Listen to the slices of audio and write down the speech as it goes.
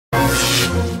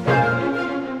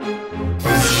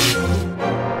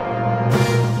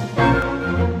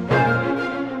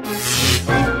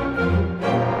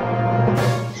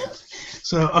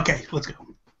So, okay, let's go.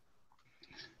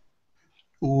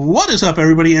 What is up,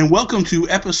 everybody, and welcome to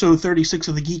episode 36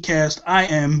 of the Geekcast. I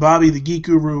am Bobby, the Geek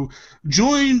Guru,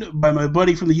 joined by my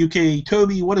buddy from the UK,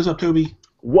 Toby. What is up, Toby?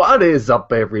 What is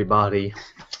up, everybody?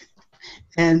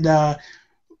 And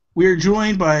we're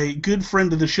joined by a good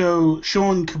friend of the show,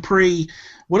 Sean Capri.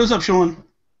 What is up, Sean?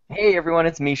 Hey, everyone,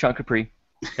 it's me, Sean Capri.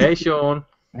 Hey, Sean.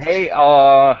 Hey,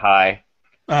 hi.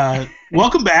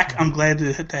 Welcome back. I'm glad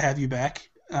to have you back.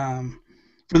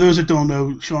 For those that don't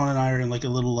know, Sean and I are in like a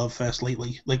little love fest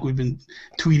lately. Like we've been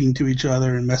tweeting to each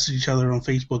other and messaging each other on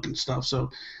Facebook and stuff. So,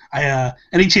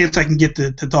 any chance I can get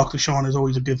to talk to Sean is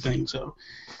always a good thing. So,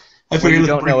 What you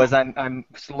don't know is I'm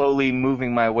slowly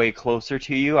moving my way closer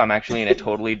to you. I'm actually in a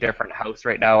totally different house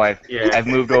right now. I've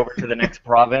moved over to the next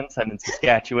province. I'm in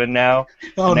Saskatchewan now.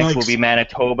 Oh, next nice. will be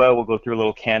Manitoba. We'll go through a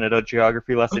little Canada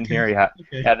geography lesson here. Yeah.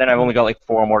 Okay. Yeah. Then I've only got like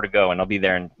 4 more to go, and I'll be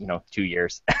there in 2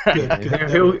 years.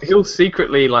 Good. He'll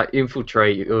secretly like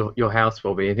infiltrate your house,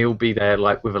 Bobby, and he'll be there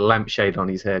like with a lampshade on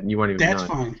his head, and you won't even know. That's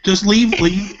fine. Just leave.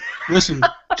 Listen,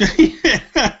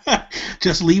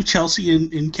 just leave Chelsea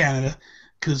in Canada,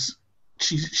 because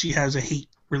she has a hate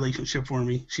relationship for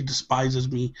me. She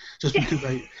despises me just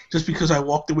because I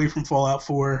walked away from Fallout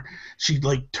 4. She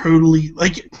like totally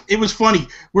like it was funny.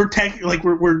 We're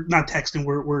not texting.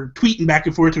 We're tweeting back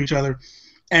and forth to each other,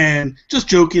 and just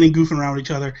joking and goofing around with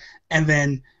each other. And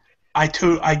then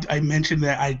I mentioned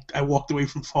that I walked away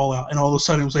from Fallout, and all of a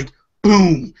sudden it was like,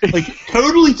 boom, like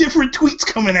totally different tweets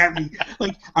coming at me.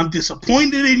 Like, I'm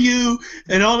disappointed in you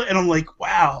and all, and I'm like,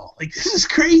 wow, like this is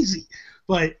crazy.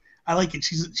 But I like it.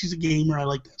 She's a gamer. I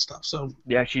like that stuff. So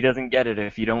Yeah, she doesn't get it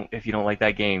if you don't like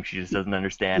that game. She just doesn't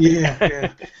understand it. yeah.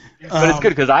 But it's good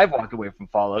because I've walked away from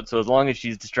Fallout, so as long as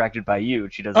she's distracted by you,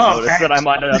 she doesn't notice that I'm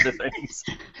on other things.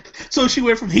 So she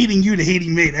went from hating you to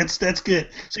hating me. That's good.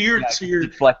 So you're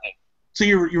deflecting. So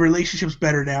your relationship's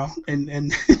better now, and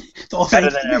it's all Better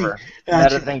thanks than to me. ever.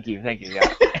 Gotcha. Thank you.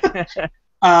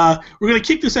 Yeah. We're gonna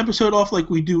kick this episode off like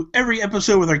we do every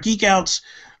episode with our Geek Outs.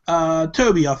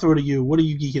 Toby, I'll throw it to you. What are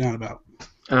you geeking out about?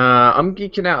 I'm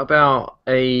geeking out about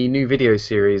a new video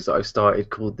series that I've started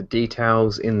called The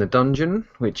Details in the Dungeon,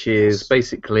 which is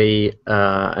basically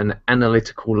an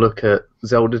analytical look at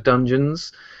Zelda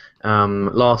dungeons.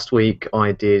 Last week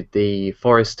I did the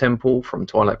Forest Temple from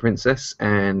Twilight Princess,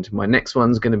 and my next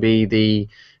one's going to be the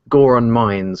Goron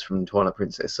Mines from Twilight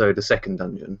Princess, so the second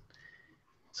dungeon.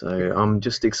 So I'm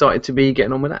just excited to be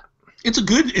getting on with that. It's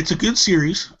a good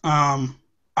series.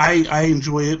 I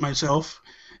enjoy it myself.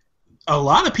 A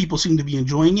lot of people seem to be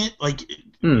enjoying it. Like,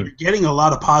 you're getting a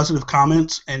lot of positive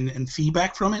comments and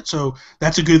feedback from it, so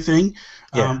that's a good thing.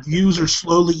 Yeah. Views are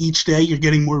slowly each day. You're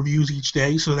getting more views each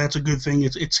day, so that's a good thing.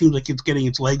 It seems like it's getting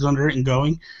its legs under it and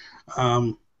going.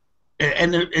 And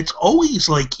it's always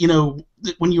like,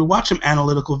 when you watch some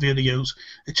analytical videos,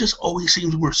 it just always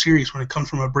seems more serious when it comes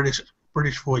from a British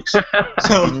voice.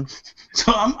 So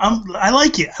I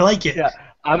like it. I like it. Yeah.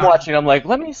 I'm watching. I'm like,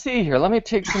 let me see here. Let me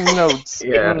take some notes.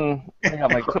 Yeah. I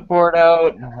got my clipboard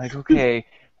out. And I'm like, okay,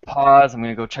 pause. I'm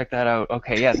gonna go check that out.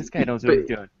 Okay, yeah, this guy knows what he's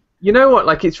doing. You know what?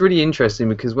 Like, it's really interesting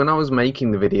because when I was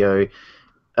making the video,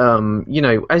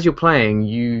 as you're playing,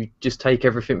 you just take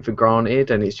everything for granted,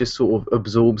 and it just sort of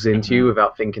absorbs into you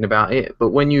without thinking about it. But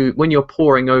when you're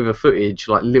poring over footage,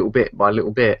 like little bit by little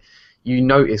bit, you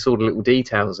notice all the little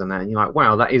details in that, and you're like,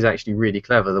 wow, that is actually really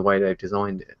clever the way they've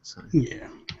designed it. So. Yeah.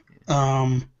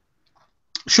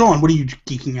 Sean, what are you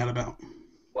geeking out about?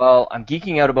 Well, I'm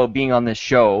geeking out about being on this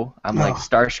show. I'm like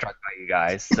starstruck by you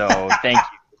guys, so thank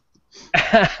you.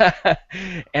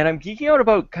 And I'm geeking out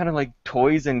about kind of like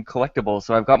toys and collectibles.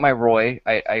 So I've got my Roy.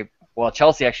 Well,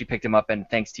 Chelsea actually picked him up, and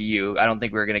thanks to you. I don't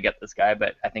think we were gonna get this guy,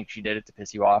 but I think she did it to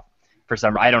piss you off. For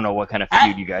some, I don't know what kind of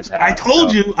feud you guys have. I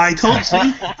told you.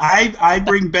 See, I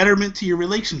bring betterment to your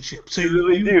relationship. So you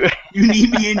really do. You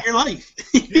need me in your life.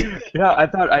 Yeah, I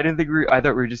thought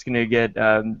we were just gonna get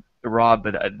Rob,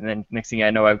 but then next thing I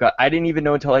know, I didn't even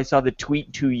know until I saw the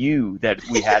tweet to you that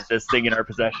we had this thing in our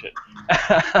possession.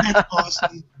 That's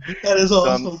awesome. That is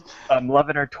awesome. So I'm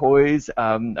loving our toys.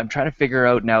 I'm trying to figure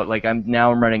out now. Like I'm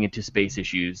running into space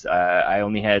issues. I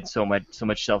only had so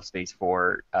much shelf space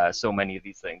for so many of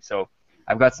these things. So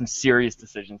I've got some serious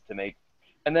decisions to make.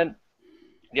 And then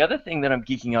the other thing that I'm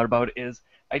geeking out about is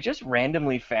I just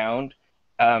randomly found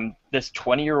this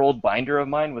 20-year-old binder of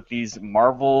mine with these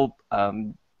Marvel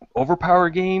Overpower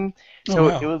game. So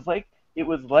wow. it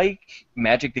was like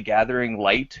Magic the Gathering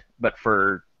Light, but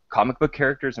for comic book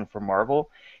characters and for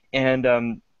Marvel.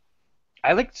 And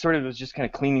I like sort of was just kind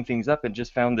of cleaning things up and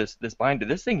just found this binder.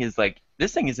 This thing is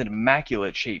in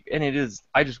immaculate shape, and it is.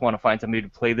 I just want to find somebody to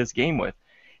play this game with,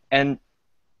 and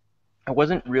I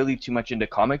wasn't really too much into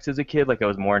comics as a kid. Like I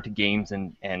was more into games,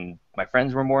 and my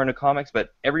friends were more into comics.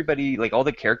 But everybody, like all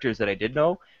the characters that I did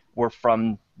know, were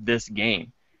from this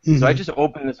game. So I just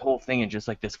opened this whole thing, and just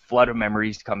like this flood of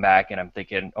memories come back, and I'm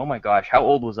thinking, oh my gosh, how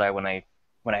old was I when I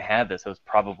had this? I was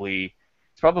probably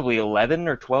 11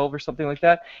 or 12 or something like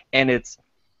that, and it's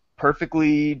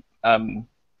perfectly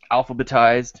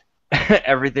alphabetized.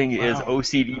 Everything is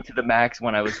OCD to the max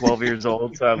when I was 12 years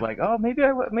old. So I'm like, oh, maybe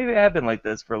I have been like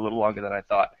this for a little longer than I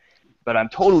thought. But I'm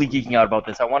totally geeking out about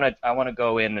this. I want to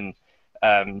go in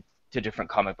and to different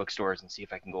comic book stores and see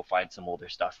if I can go find some older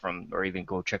stuff from, or even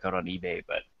go check out on eBay.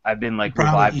 But I've been like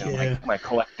revived, and my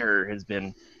collector has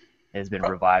been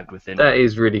revived within. That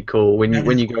is really cool. When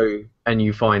you go and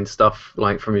you find stuff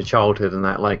like from your childhood and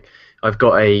that, like I've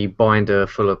got a binder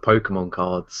full of Pokemon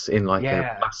cards in like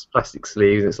a plastic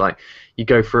sleeve. It's like you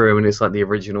go through them and it's like the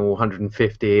original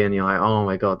 150, and you're like, oh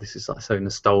my god, this is like so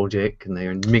nostalgic, and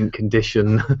they're in mint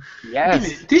condition.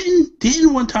 Yes.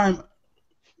 Didn't one time?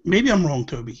 Maybe I'm wrong,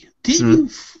 Toby.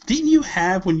 Didn't you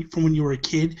have from when you were a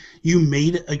kid? You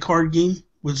made a card game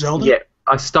with Zelda. Yeah.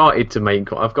 I started to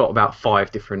make. I've got about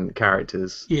 5 different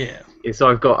characters. Yeah. So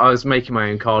I was making my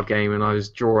own card game, and I was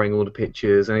drawing all the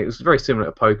pictures, and it was very similar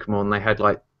to Pokemon. They had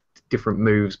like different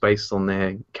moves based on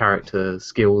their character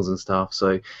skills and stuff.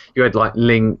 So you had like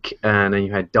Link, and then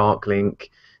you had Dark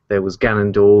Link. There was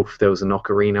Ganondorf. There was an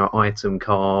Ocarina item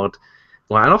card.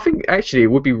 Like, and I think actually it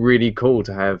would be really cool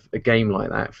to have a game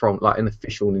like that from like an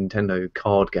official Nintendo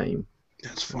card game.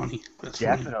 That's funny.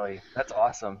 Definitely. That's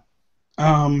awesome.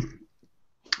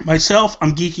 Myself,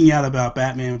 I'm geeking out about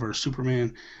Batman vs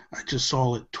Superman. I just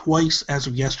saw it twice as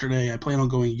of yesterday. I plan on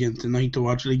going again tonight to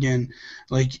watch it again.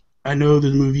 Like, I know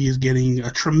the movie is getting a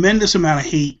tremendous amount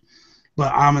of hate,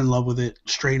 but I'm in love with it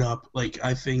straight up. Like,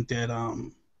 I think that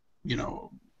I'm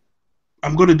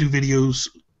going to do videos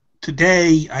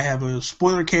today. I have a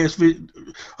spoiler cast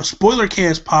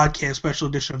podcast special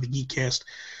edition of the Geekcast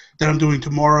that I'm doing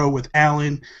tomorrow with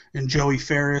Alan and Joey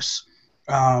Ferris.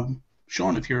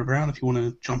 Sean, if you're around, if you want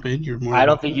to jump in, you're more. I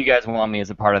don't think you guys want me as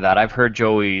a part of that. I've heard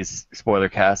Joey's spoiler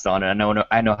cast on it.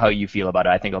 I know how you feel about it.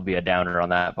 I think I'll be a downer on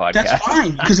that podcast. That's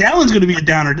fine, because Alan's going to be a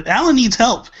downer. Alan needs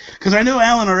help, because I know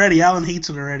Alan already. Alan hates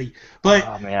it already. But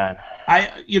oh man,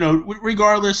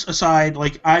 regardless aside,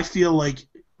 like I feel like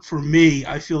for me,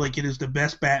 I feel like it is the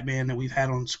best Batman that we've had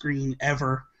on screen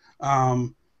ever.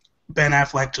 Ben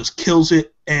Affleck just kills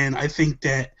it, and I think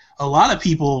that a lot of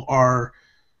people are.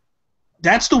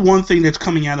 That's the one thing that's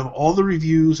coming out of all the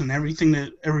reviews and everything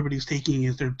that everybody's taking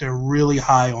is they're really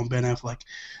high on Ben Affleck.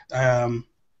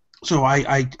 So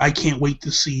I can't wait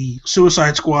to see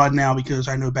Suicide Squad now because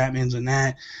I know Batman's in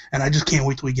that, and I just can't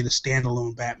wait till we get a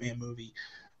standalone Batman movie.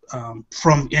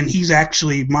 And he's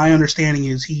actually, my understanding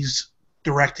is he's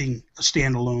directing a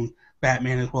standalone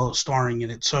Batman as well as starring in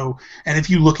it. So, and if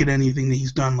you look at anything that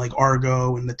he's done, like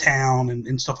Argo and The Town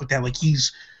and stuff like that, like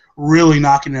he's really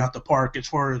knocking it out the park as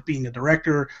far as being a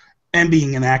director and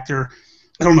being an actor.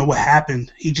 I don't know what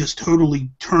happened. He just totally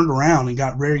turned around and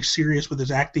got very serious with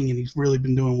his acting, and he's really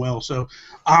been doing well. So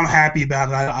I'm happy about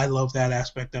it. I love that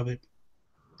aspect of it.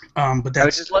 But that's, I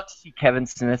would just love to see Kevin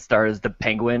Smith star as the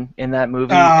Penguin in that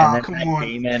movie, and then Matt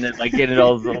Damon and like getting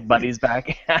all his little buddies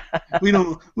back. we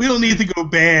don't need to go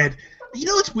bad. You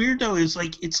know what's weird though is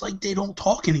like it's like they don't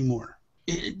talk anymore.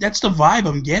 That's the vibe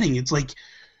I'm getting. It's like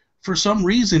for some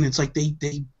reason it's like they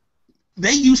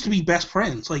used to be best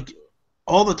friends like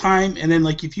all the time, and then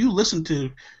like if you listen to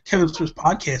Kevin Smith's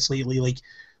podcast lately, like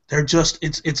they're just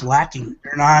it's lacking.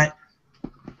 They're not.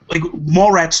 Like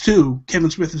Mallrats 2,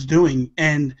 Kevin Smith is doing,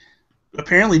 and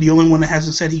apparently the only one that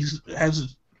hasn't said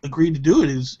has agreed to do it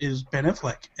is Ben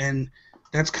Affleck, and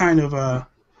that's kind of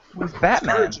with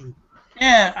Batman.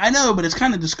 Yeah, I know, but it's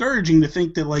kind of discouraging to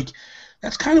think that like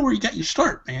that's kind of where you got your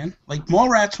start, man. Like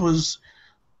Mallrats was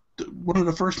one of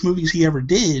the first movies he ever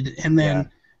did, and then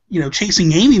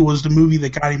Chasing Amy was the movie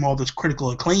that got him all this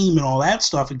critical acclaim and all that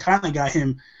stuff, and kind of got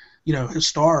him, his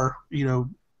star,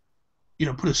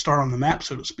 put a star on the map,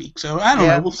 so to speak. So I don't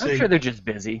know. We'll see. I'm sure they're just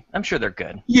busy. I'm sure they're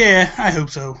good. Yeah, I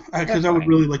hope so. Because I would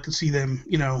really like to see them,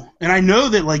 And I know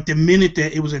that, like, the minute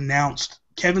that it was announced,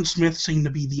 Kevin Smith seemed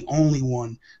to be the only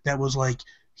one that was like,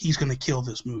 he's going to kill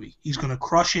this movie. He's going to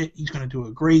crush it. He's going to do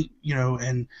it great,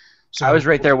 and So I was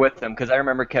right there with them because I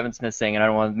remember Kevin Smith saying, and I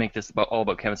don't want to make this all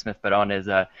about Kevin Smith, but on his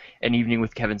An Evening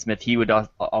with Kevin Smith, he would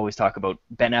always talk about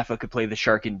Ben Affleck could play the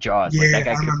shark in Jaws. Like that yeah,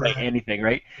 guy I could remember play that. anything,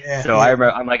 right? Yeah, So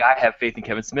yeah, I'm like, I have faith in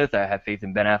Kevin Smith. I have faith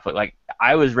in Ben Affleck. Like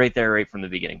I was right there right from the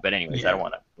beginning. But anyways, I yeah. don't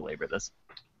want to belabor this.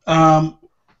 Um,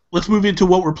 let's move into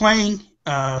what we're playing.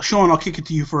 Sean, I'll kick it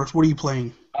to you first. What are you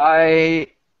playing? I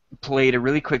played a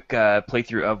really quick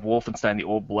playthrough of Wolfenstein: The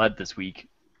Old Blood this week,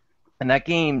 and that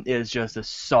game is just a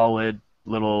solid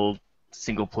little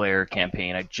single-player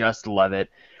campaign. I just love it.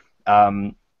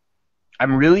 Um, I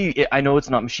know it's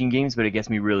not machine games, but it gets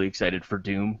me really excited for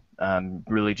Doom.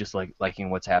 Really just liking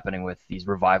what's happening with these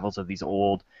revivals of these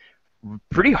old,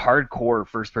 pretty hardcore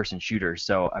first-person shooters.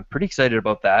 So I'm pretty excited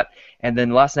about that. And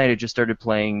then last night I just started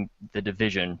playing The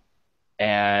Division,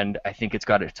 and I think it's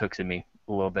got its hooks in me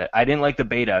a little bit. I didn't like the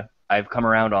beta. I've come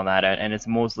around on that, and it's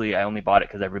mostly I only bought it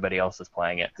because everybody else is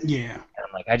playing it. Yeah. And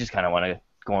I'm like, I just kind of want to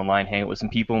go online, hang out with some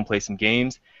people, and play some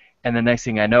games. And the next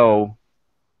thing I know,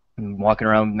 I'm walking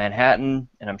around Manhattan,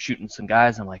 and I'm shooting some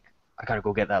guys. I'm like, I gotta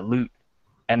go get that loot.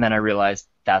 And then I realized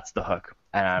that's the hook,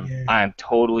 and Yeah. I'm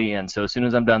totally in. So as soon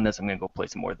as I'm done this, I'm gonna go play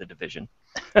some more of The Division.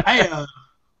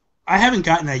 I haven't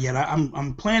gotten that yet.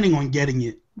 I'm planning on getting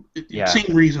it. Yeah.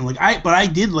 Same reason. But I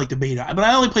did like the beta. But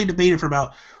I only played the beta for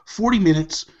about 40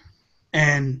 minutes,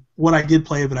 and what I did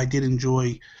play of it, I did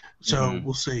enjoy. So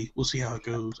we'll see. We'll see how it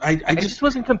goes. I just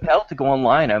wasn't compelled to go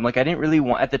online. I'm like, I didn't really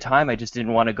want at the time. I just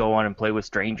didn't want to go on and play with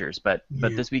strangers. But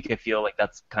this week, I feel like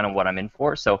that's kind of what I'm in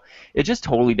for. So it just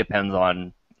totally depends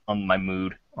on my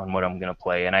mood, on what I'm gonna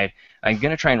play, and I'm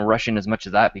gonna try and rush in as much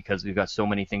of that because we've got so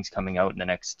many things coming out in the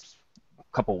next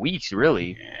couple weeks,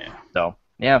 really. Yeah. So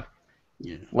yeah,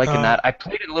 Yeah. liking that. I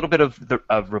played a little bit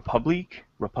of Republic,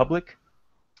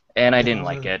 and I didn't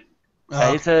like it.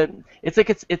 It's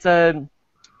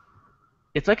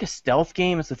like a stealth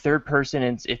game. It's a third person,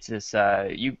 and it's this.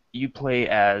 You play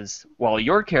as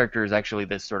your character is actually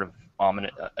this sort of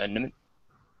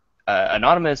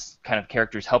anonymous kind of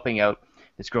character is helping out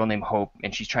this girl named Hope,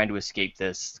 and she's trying to escape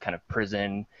this kind of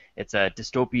prison. It's a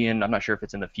dystopian. I'm not sure if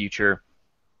it's in the future,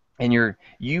 and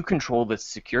you control the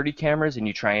security cameras, and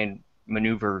you try and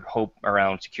maneuver Hope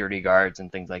around security guards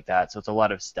and things like that. So it's a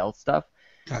lot of stealth stuff.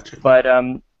 Gotcha. But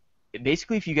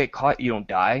basically, if you get caught, you don't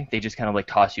die. They just kind of like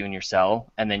toss you in your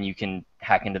cell, and then you can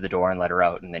hack into the door and let her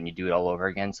out, and then you do it all over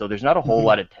again. So there's not a whole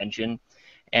lot of tension,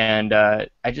 and I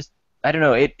don't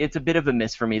know. It's a bit of a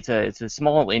miss for me. It's a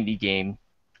small indie game,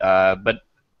 but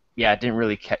yeah, it didn't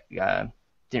really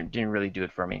didn't really do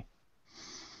it for me.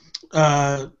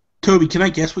 Toby, can I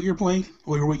guess what you're playing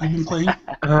or what you've been playing?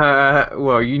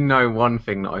 Well, you know one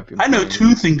thing that I've been playing. I know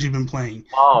two things you've been playing.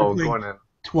 Oh, go on then.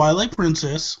 Twilight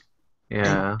Princess.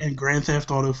 Yeah. And Grand Theft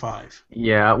Auto 5.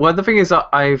 Yeah. Well, the thing is that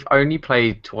I've only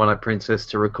played Twilight Princess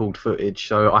to record footage,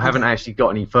 so I haven't actually got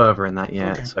any further in that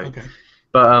yet. Okay.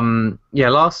 But yeah,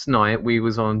 last night we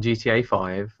was on GTA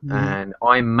 5, and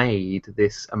I made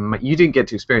this. You didn't get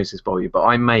to experience this, Bobby, but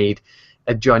I made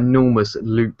a ginormous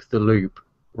loop-the-loop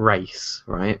race,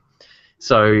 right?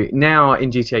 So now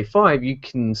in GTA 5 you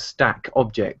can stack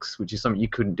objects, which is something you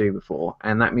couldn't do before,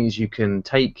 and that means you can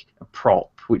take a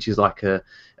prop, which is like a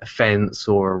fence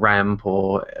or a ramp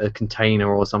or a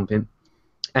container or something,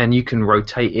 and you can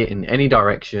rotate it in any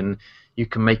direction. You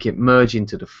can make it merge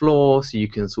into the floor, so you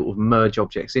can sort of merge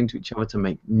objects into each other to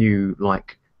make new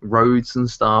like roads and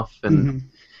stuff. And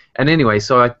anyway,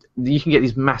 so you can get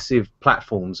these massive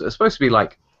platforms that are supposed to be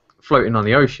like floating on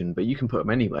the ocean, but you can put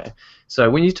them anywhere. So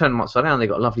when you turn them upside down, they've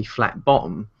got a lovely flat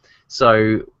bottom.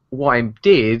 So what I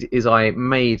did is I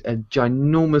made a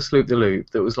ginormous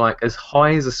loop-the-loop that was like as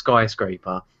high as a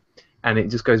skyscraper, and it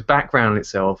just goes back round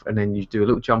itself, and then you do a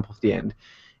little jump off the end.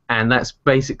 And that's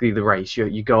basically the race.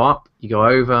 You go up, you go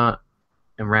over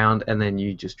and round, and then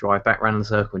you just drive back round in a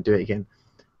circle and do it again.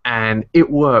 And it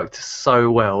worked so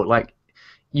well. Like,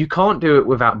 you can't do it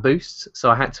without boosts,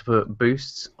 so I had to put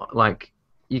boosts. Like,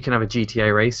 you can have a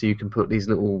GTA race, so you can put these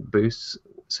little boosts.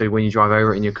 So when you drive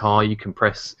over it in your car, you can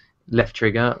press left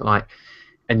trigger,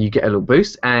 and you get a little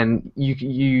boost. And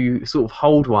you sort of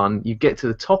hold one, you get to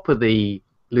the top of the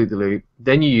loop-the-loop,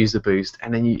 then you use the boost,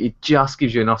 and then it just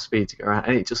gives you enough speed to go around,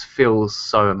 and it just feels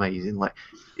so amazing. Like,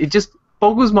 it just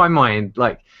boggles my mind,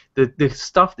 like the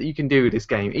stuff that you can do with this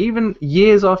game, even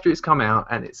years after it's come out,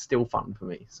 and it's still fun for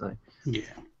me. So yeah,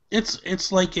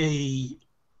 it's like a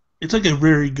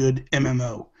very good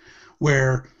MMO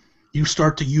where you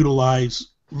start to utilize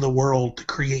the world to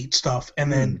create stuff,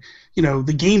 and then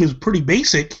the game is pretty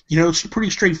basic, it's pretty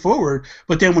straightforward,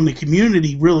 but then when the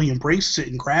community really embraces it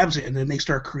and grabs it, and then they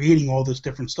start creating all this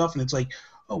different stuff, and it's like,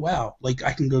 oh wow, like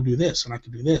I can go do this, and I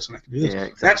can do this, and I can do this. Yeah,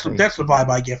 exactly. That's the vibe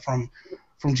I get from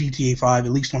from GTA 5,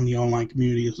 at least on the online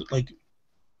community, is like,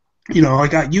 you know,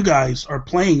 like you guys are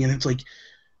playing, and it's like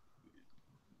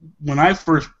when I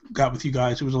first got with you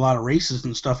guys, it was a lot of races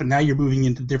and stuff, and now you're moving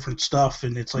into different stuff,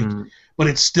 and it's like, but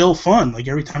it's still fun. Like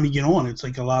every time you get on, it's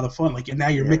like a lot of fun. Like, and now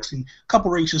you're mixing a couple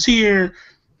races here,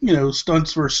 you know,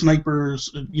 stunts for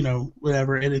snipers, you know,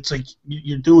 whatever, and it's like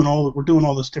we're doing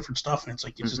all this different stuff, and it's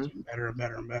like it's just getting better and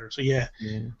better and better. So yeah.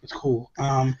 It's cool.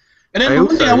 And then the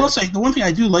one thing I will say, the one thing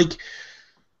I do like,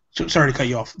 sorry to cut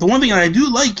you off. The one thing I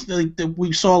do like that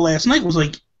we saw last night was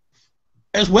like,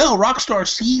 as well, Rockstar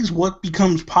sees what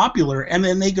becomes popular, and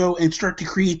then they go and start to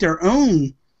create their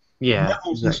own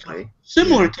levels and stuff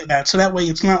similar to that. So that way,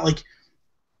 it's not like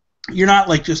you're not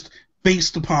like just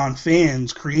based upon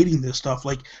fans creating this stuff.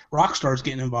 Like Rockstar's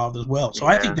getting involved as well. So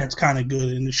I think that's kind of good,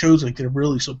 and it shows like they're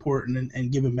really supporting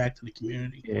and giving back to the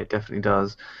community. Yeah, it definitely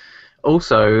does.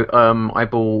 Also, I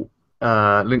bought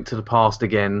Link to the Past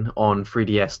again on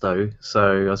 3DS though.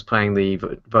 So I was playing the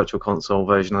Virtual Console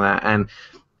version of that, and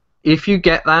if you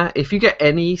get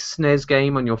any SNES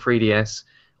game on your 3DS,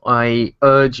 I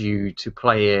urge you to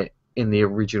play it in the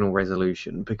original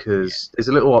resolution, because there's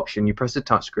a little option. You press the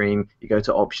touchscreen, you go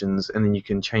to options, and then you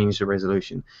can change the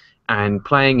resolution. And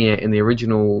playing it in the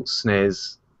original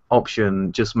SNES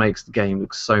option just makes the game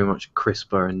look so much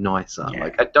crisper and nicer.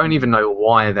 Like, I don't even know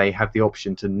why they have the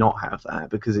option to not have that,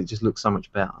 because it just looks so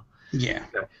much better. Yeah.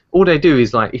 All they do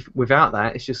is, like, if without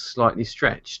that, it's just slightly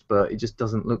stretched, but it just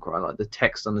doesn't look right. Like, the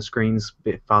text on the screen's a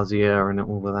bit fuzzier and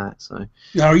all of that. So.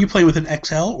 Now, are you playing with an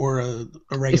XL or a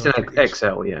regular? It's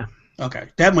an XL, yeah. Okay,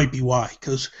 that might be why,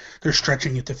 because they're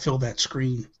stretching it to fill that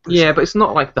screen. Yeah, but it's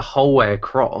not like the whole way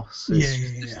across. It's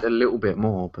just a little bit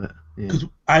more, but because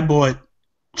I bought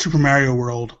Super Mario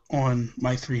World on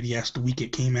my 3DS the week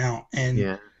it came out,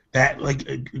 and that, like,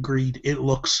 agreed, it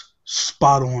looks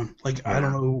spot on. Like, I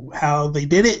don't know how they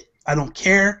did it. I don't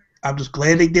care. I'm just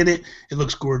glad they did it. It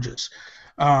looks gorgeous.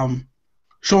 Sean,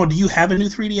 do you have a new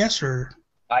 3DS or?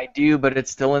 I do, but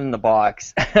it's still in the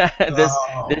box.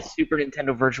 This Super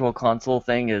Nintendo Virtual Console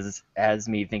thing has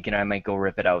me thinking I might go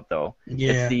rip it out, though.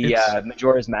 Yeah, it's the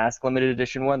Majora's Mask limited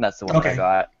edition one. That's the one I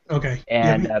got. Okay.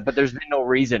 And but there's been no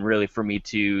reason really for me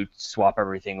to swap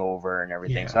everything over and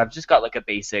everything. So I've just got like a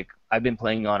basic. I've been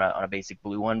playing on a basic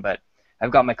blue one, but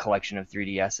I've got my collection of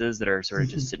 3DSs that are sort of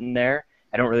just sitting there.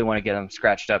 I don't really want to get them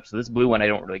scratched up, so this blue one I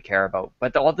don't really care about.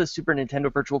 But all the Super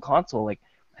Nintendo Virtual Console, like,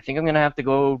 I think I'm gonna have to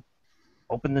go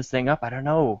open this thing up. I don't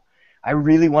know. I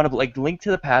really want to, like, Link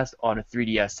to the Past on a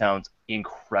 3DS sounds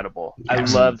incredible. I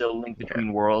love the Link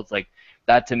Between Worlds. Like,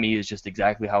 that to me is just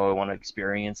exactly how I want to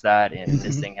experience that, and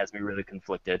this thing has me really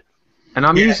conflicted. And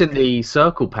I'm using the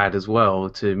circle pad as well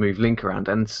to move Link around,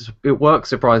 and it works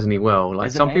surprisingly well.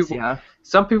 Like, some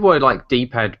people are like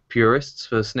D-pad purists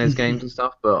for SNES games and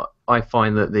stuff, but I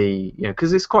find that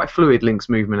because it's quite fluid, Link's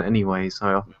movement anyway,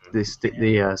 so the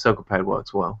circle pad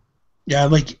works well. Yeah,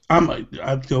 like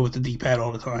I'd go with the D-pad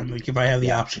all the time. Like, if I have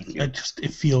the option,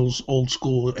 it feels old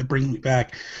school. It brings me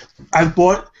back. I've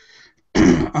bought,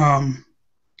 like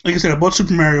I said, I bought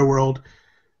Super Mario World.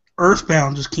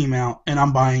 Earthbound just came out, and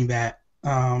I'm buying that.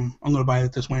 I'm going to buy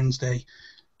it this Wednesday,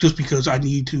 just because I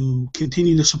need to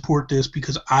continue to support this,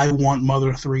 because I want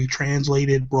Mother 3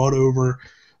 translated, brought over,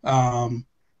 and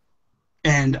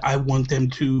I want them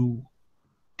to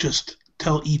just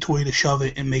tell eToy to shove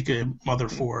it and make a Mother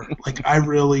 4. Like, I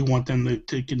really want them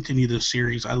to continue this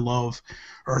series. I love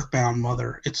Earthbound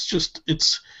Mother.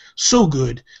 It's so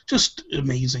good. Just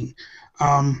amazing.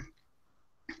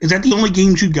 Is that the only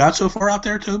games you got so far out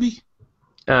there, Toby?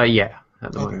 Yeah,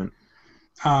 at the moment.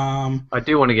 I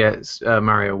do want to get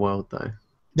Mario World, though.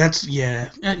 That's,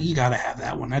 you gotta have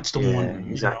that one. That's the one.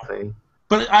 Exactly. You know.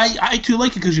 But I too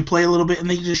like it, because you play a little bit and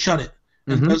then you just shut it.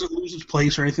 It doesn't lose its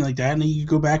place or anything like that, and then you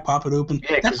go back, pop it open.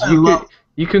 Yeah, because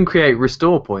you can create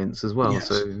restore points as well. Yes.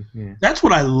 So that's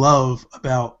what I love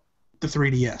about the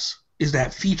 3DS, is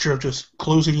that feature of just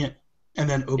closing it and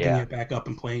then opening it back up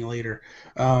and playing later.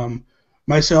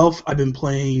 Myself, I've been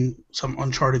playing some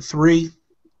Uncharted 3,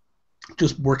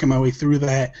 just working my way through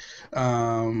that.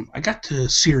 I got to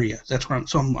Syria. That's where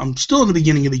I'm still in the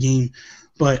beginning of the game,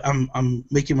 but I'm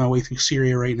making my way through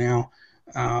Syria right now.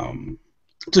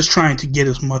 Just trying to get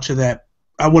as much of that.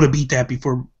 I want to beat that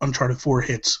before Uncharted 4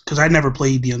 hits, because I never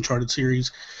played the Uncharted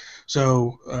series.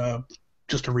 So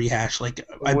just a rehash. Like,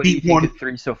 I beat 1.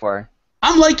 3 so far?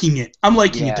 I'm liking it.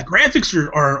 It. The graphics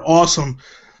are awesome.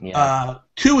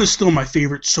 2 is still my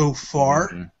favorite so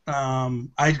far.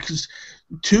 Because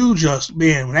 2 just,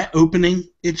 man, when that opening,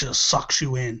 it just sucks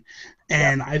you in,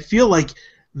 and I feel like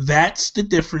that's the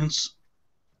difference.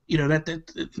 You know,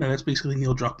 that's basically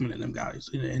Neil Druckmann and them guys,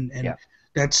 and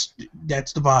That's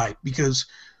the vibe, because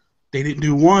they didn't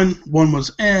do one. One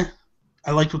was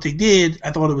I liked what they did.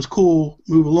 I thought it was cool.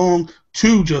 Move along.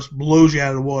 2 just blows you out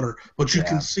of the water. But you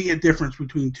can see a difference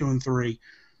between 2 and 3.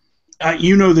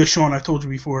 You know this, Sean. I've told you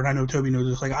before, and I know Toby knows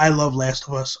this. Like, I love Last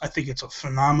of Us. I think it's a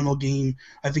phenomenal game.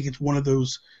 I think it's one of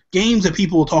those games that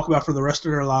people will talk about for the rest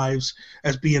of their lives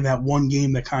as being that one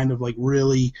game that kind of like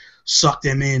really sucked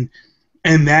them in.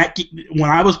 And that,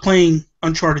 when I was playing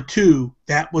Uncharted 2,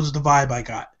 that was the vibe I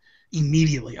got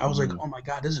immediately. I was like, oh my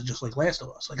God, this is just like Last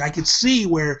of Us. Like, I could see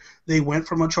where they went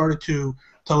from Uncharted 2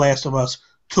 to Last of Us,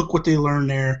 took what they learned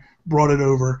there, brought it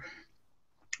over.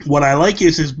 What I like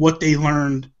is what they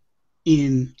learned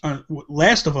in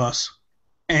Last of Us,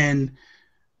 and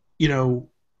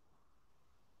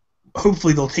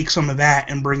hopefully they'll take some of that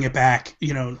and bring it back.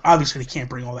 Obviously they can't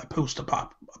bring all that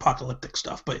post-apocalyptic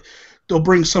stuff, but they'll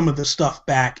bring some of the stuff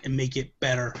back and make it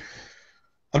better.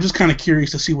 I'm just kind of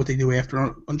curious to see what they do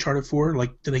after Uncharted 4.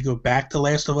 Like, do they go back to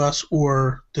Last of Us,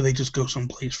 or do they just go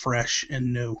someplace fresh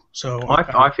and new? So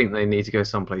I think they need to go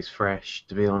someplace fresh,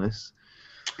 to be honest.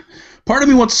 Part of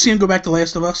me wants to see them go back to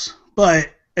Last of Us, but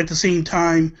at the same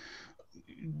time,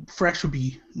 fresh would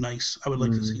be nice. I would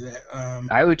like to see that.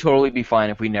 I would totally be fine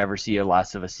if we never see a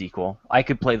Last of Us sequel. I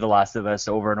could play The Last of Us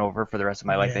over and over for the rest of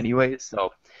my life anyways,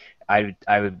 so I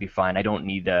would be fine. I don't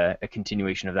need a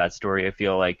continuation of that story. I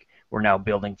feel like we're now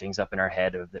building things up in our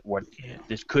head of what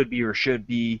this could be or should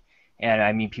be, and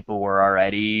I mean, people were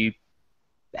already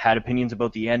had opinions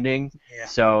about the ending,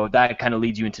 so that kind of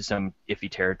leads you into some iffy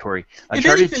territory.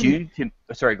 Uncharted 2...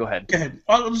 Sorry, go ahead. Go ahead.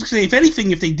 I was going to say, if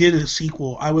anything, if they did a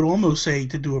sequel, I would almost say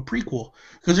to do a prequel,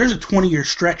 because there's a 20-year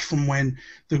stretch from when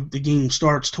the game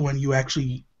starts to when you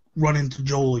actually run into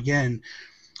Joel again.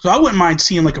 So I wouldn't mind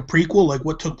seeing like a prequel, like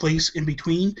what took place in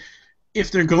between. If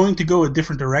they're going to go a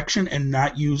different direction and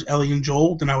not use Ellie and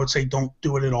Joel, then I would say don't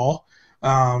do it at all.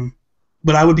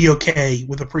 But I would be okay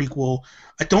with a prequel.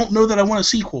 I don't know that I want a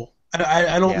sequel.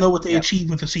 I don't know what they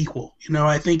achieved with a sequel.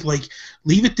 I think like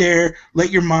leave it there. Let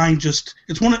your mind just.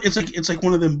 It's like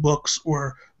one of them books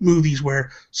or movies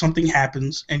where something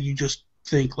happens and you just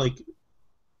think like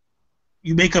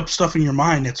you make up stuff in your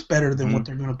mind that's better than what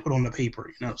they're going to put on the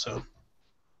paper. So.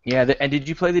 Yeah, and did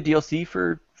you play the DLC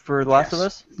for The Last of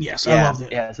Us? Yes, I loved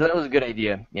it. Yeah, so that was a good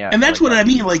idea. Yeah, and that's what I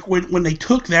mean. Like when they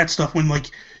took that stuff, when like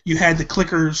you had the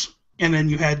clickers. And then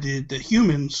you had the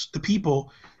humans, the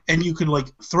people, and you could like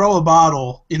throw a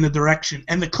bottle in the direction,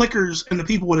 and the clickers and the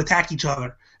people would attack each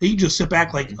other. And you just sit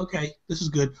back like, okay, this is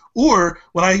good. Or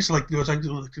what I used to like to do is I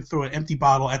could throw an empty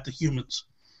bottle at the humans.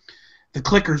 The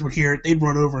clickers would hear it, they'd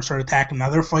run over and start attacking.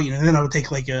 Now they're fighting, and then I would take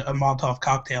like a Molotov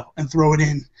cocktail and throw it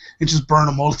in and just burn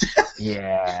them all to death.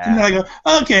 Yeah. And then I go,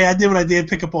 okay, I did what I did,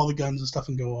 pick up all the guns and stuff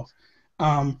and go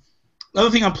off.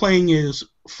 Another thing I'm playing is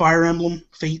Fire Emblem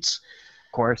Fates.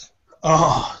 Of course.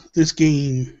 Oh, this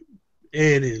game,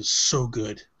 it is so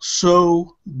good.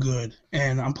 So good.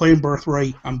 And I'm playing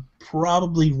Birthright. I'm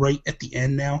probably right at the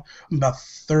end now. I'm about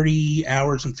 30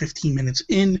 hours and 15 minutes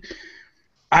in.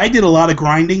 I did a lot of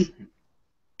grinding,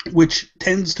 which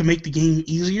tends to make the game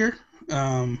easier.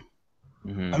 I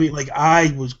mean, like,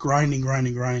 I was grinding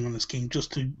on this game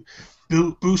just to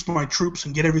boost my troops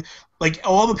and get everything. Like,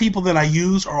 all the people that I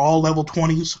use are all level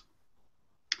 20s.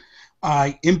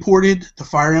 I imported the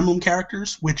Fire Emblem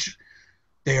characters, which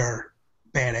they are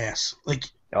badass. Like,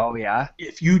 oh yeah,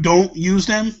 if you don't use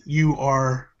them, you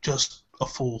are just a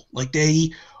fool. Like,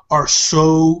 they are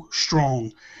so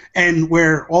strong, and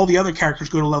where all the other characters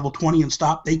go to level 20 and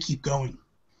stop, they keep going.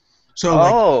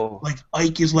 So like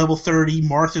Ike is level 30,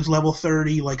 Marth is level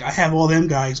 30. Like, I have all them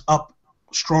guys up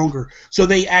stronger, so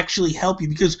they actually help you.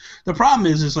 Because the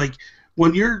problem is like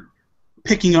when you're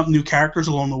picking up new characters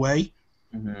along the way.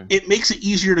 It makes it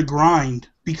easier to grind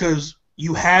because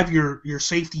you have your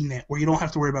safety net where you don't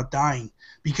have to worry about dying,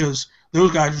 because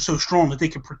those guys are so strong that they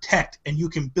can protect, and you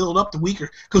can build up the weaker.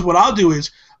 Because what I'll do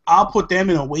is I'll put them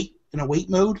in a wait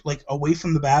mode, like away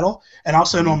from the battle, and I'll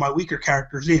send all my weaker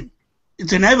characters in.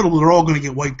 It's inevitable they're all going to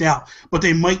get wiped out, but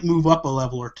they might move up a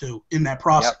level or two in that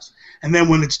process. And then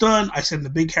when it's done, I send the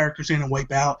big characters in and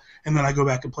wipe out, and then I go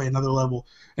back and play another level.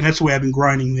 And that's the way I've been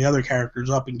grinding the other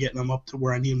characters up and getting them up to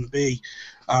where I need them to be.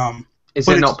 Is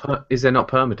there not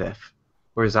permadeath,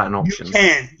 or is that an option?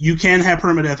 You can have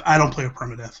permadeath. I don't play with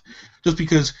permadeath, just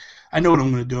because I know what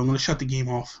I'm going to do. I'm going to shut the game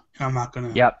off, and I'm not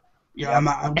going to.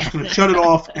 I'm just going to shut it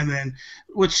off, and then,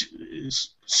 which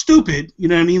is stupid. You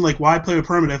know what I mean? Like, why play with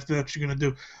permadeath if that's what you're going to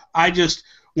do?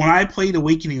 When I played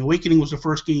Awakening was the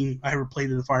first game I ever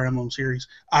played in the Fire Emblem series.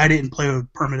 I didn't play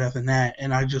with permadeath in that,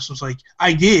 and I just was like,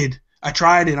 I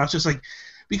tried it, and I was just like,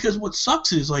 because what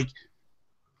sucks is, like,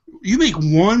 You make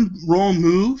one wrong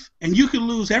move, and you could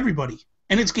lose everybody,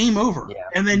 and it's game over. Yeah.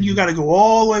 And then you got to go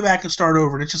all the way back and start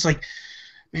over. And it's just like,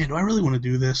 man, do I really want to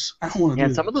do this? I don't want to Yeah, do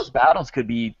and some of this. those battles could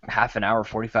be half an hour,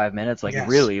 45 minutes. Like Yes.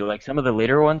 really, like some of the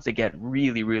later ones, they get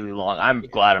really, really long. I'm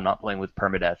glad I'm not playing with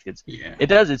permadeath. Yeah.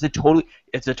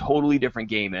 It's a totally different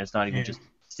game, and it's not even Yeah. just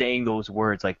saying those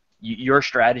words. Like your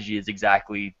strategy is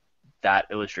exactly that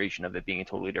illustration of it being a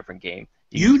totally different game.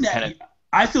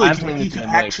 I feel like I'm you playing need the to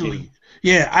same way, actually, too.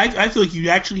 yeah, I feel like you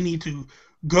actually need to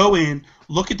go in,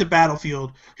 look at the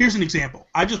battlefield. Here's an example.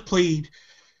 I just played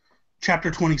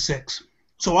Chapter 26.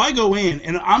 So I go in,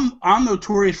 and I'm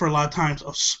notorious for a lot of times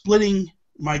of splitting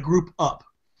my group up.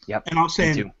 Yep. And I'll Me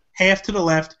send too. half to the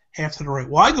left, half to the right.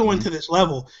 Well, I go into this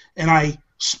level, and I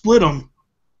split them,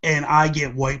 and I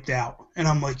get wiped out. And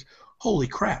I'm like, holy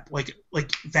crap, like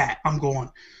that, I'm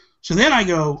going. So then I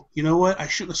go, you know what, I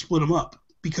shouldn't have split them up,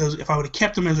 because if I would have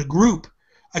kept them as a group,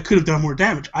 I could have done more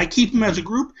damage. I keep them as a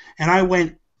group, and I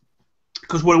went,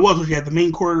 because what it was you had the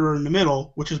main corridor in the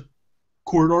middle, which is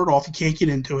corridored off, you can't get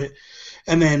into it,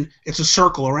 and then it's a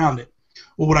circle around it.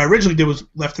 Well, what I originally did was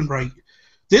left and right.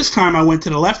 This time I went to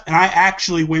the left, and I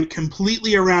actually went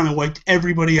completely around and wiped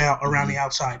everybody out around the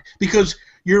outside, because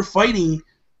you're fighting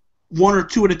one or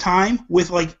two at a time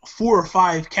with like 4 or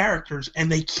 5 characters, and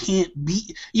they can't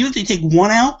beat. Even if they take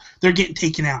one out, they're getting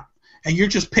taken out, and you're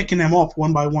just picking them off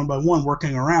one by one by one,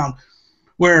 working around.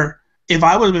 Where if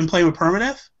I would have been playing with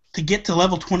permadeath, to get to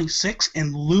level 26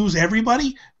 and lose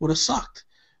everybody would have sucked,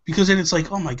 because then it's like,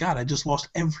 oh my god, I just lost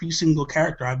every single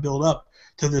character I built up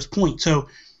to this point. So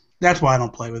that's why I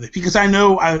don't play with it, because I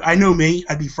know me,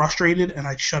 I'd be frustrated and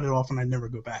I'd shut it off and I'd never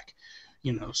go back.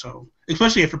 So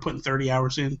especially after putting 30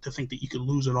 hours in, to think that you could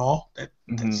lose it all.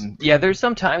 Yeah, there's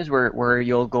some times where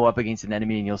you'll go up against an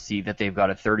enemy and you'll see that they've got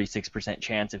a 36%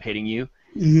 chance of hitting you,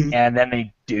 and then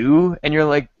they do, and you're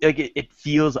like it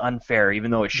feels unfair, even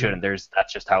though it shouldn't.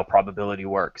 That's just how probability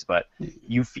works. But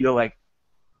you feel like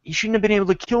he shouldn't have been able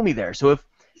to kill me there. So if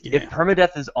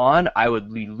permadeath is on, I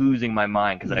would be losing my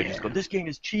mind, because I just go, this game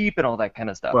is cheap and all that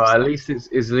kind of stuff. Well, at least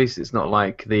it's not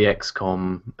like the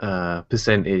XCOM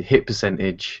hit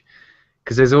percentage,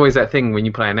 because there's always that thing when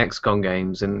you play an XCOM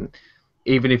games, and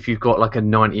even if you've got like a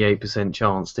 98%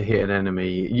 chance to hit an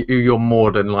enemy, you're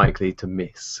more than likely to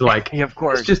miss. Like, of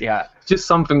course, it's just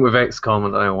something with XCOM. I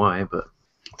don't know why, but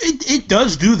it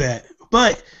does do that.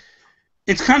 But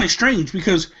it's kind of strange,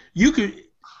 because you could.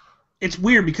 It's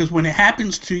weird, because when it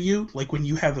happens to you, like when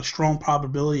you have a strong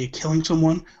probability of killing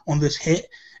someone on this hit,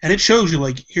 and it shows you,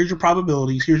 like, here's your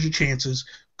probabilities, here's your chances,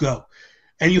 go.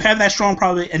 And you have that strong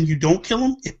probability and you don't kill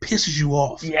them, it pisses you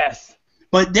off. Yes.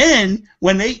 But then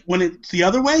when it's the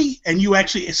other way and you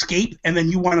actually escape and then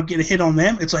you want to get a hit on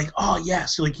them, it's like, oh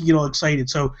yes, like you get all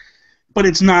excited. So, but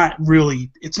it's not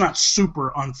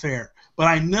super unfair. But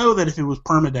I know that if it was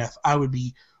permadeath, I would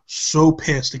be so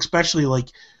pissed, especially like,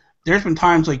 there's been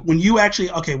times like when you bring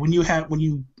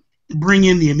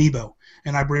in the amiibo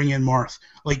and I bring in Marth,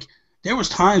 like there was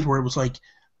times where it was like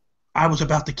I was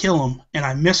about to kill him and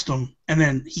I missed him and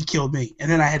then he killed me,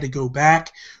 and then I had to go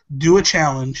back, do a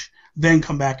challenge, then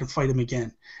come back and fight him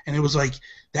again. And it was like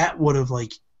that would have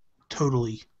like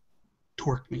totally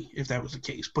torqued me if that was the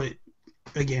case. But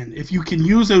again, if you can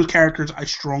use those characters, I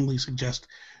strongly suggest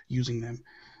using them.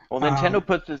 Well, Nintendo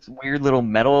puts this weird little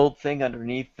metal thing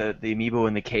underneath the amiibo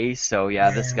in the case, so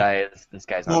this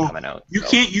guy's not coming out. You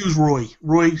can't use Roy.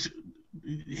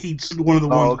 He's one of the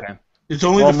ones. Oh, okay. It's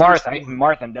only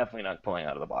Marth, I'm definitely not pulling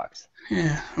out of the box.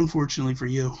 Yeah, unfortunately for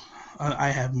you, I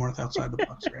have Marth outside the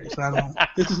box already, so I don't.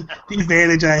 This is the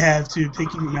advantage I have to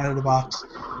taking him out of the box.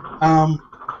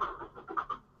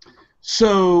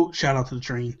 So shout out to the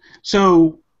train.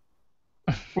 So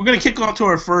we're going to kick on to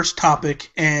our first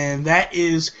topic, and that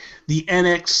is the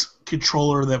NX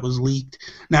controller that was leaked.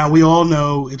 Now, we all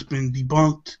know it's been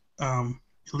debunked,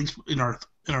 at least in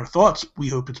our thoughts. We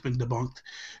hope it's been debunked.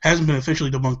 Hasn't been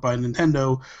officially debunked by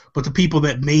Nintendo, but the people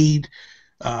that made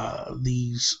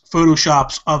these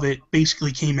photoshops of it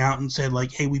basically came out and said,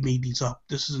 like, hey, we made these up.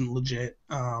 This isn't legit.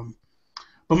 But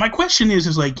my question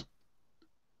is like,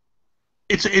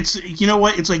 it's you know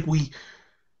what? It's like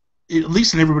at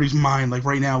least in everybody's mind, like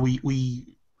right now, we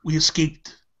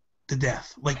escaped the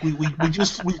death. Like we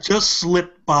just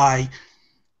slipped by,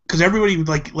 because everybody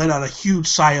like let out a huge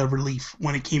sigh of relief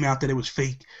when it came out that it was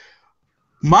fake.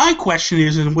 My question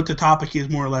is, and what the topic is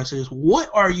more or less, is what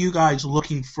are you guys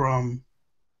looking from?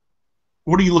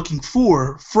 What are you looking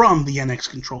for from the NX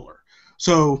controller?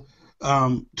 So,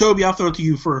 Toby, I'll throw it to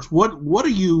you first. What are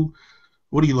you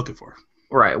looking for?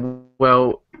 Right.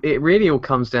 Well, it really all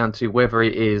comes down to whether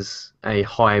it is a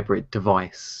hybrid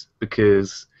device,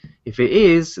 because if it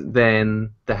is,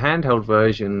 then the handheld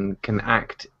version can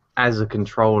act as a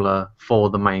controller for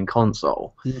the main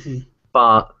console. Mm-hmm.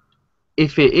 But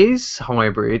if it is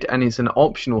hybrid and it's an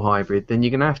optional hybrid, then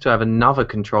you're going to have another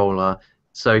controller.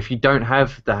 So if you don't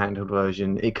have the handheld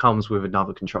version, it comes with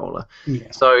another controller.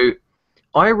 Yeah. So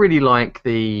I really like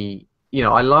I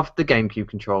love the GameCube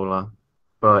controller,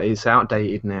 but it's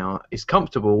outdated now. It's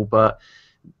comfortable, but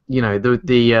the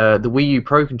Wii U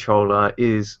Pro controller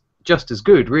is just as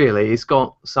good, really. It's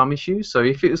got some issues. So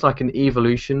if it was like an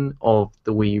evolution of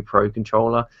the Wii U Pro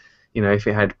controller, if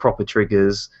it had proper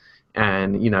triggers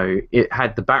and it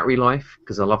had the battery life,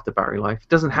 because I love the battery life. It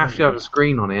doesn't have to have a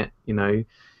screen on it,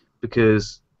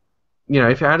 because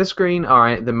if it had a screen, all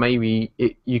right, then maybe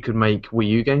you could make Wii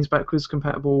U games backwards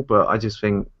compatible. But I just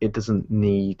think it doesn't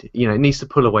need, it needs to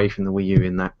pull away from the Wii U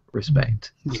in that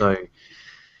respect. Yeah. So,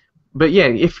 but yeah,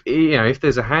 if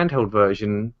there's a handheld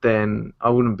version, then I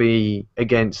wouldn't be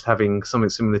against having something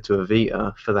similar to a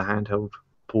Vita for the handheld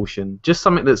portion. Just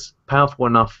something that's powerful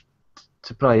enough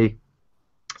to play.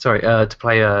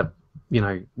 The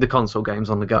console games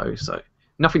on the go. So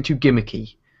nothing too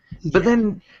gimmicky. Yeah. But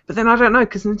then I don't know,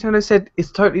 because Nintendo said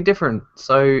it's totally different.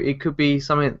 So it could be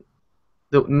something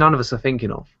that none of us are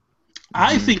thinking of.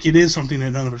 I think it is something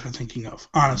that none of us are thinking of,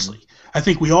 honestly. I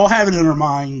think we all have it in our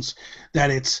minds that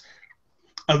it's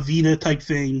a Vita type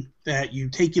thing, that you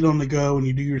take it on the go and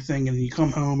you do your thing and then you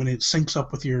come home and it syncs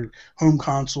up with your home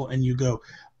console and you go.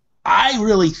 I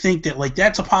really think that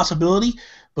that's a possibility,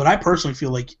 but I personally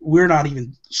feel like we're not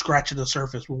even scratching the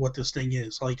surface with what this thing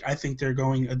is. I think they're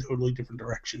going a totally different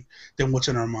direction than what's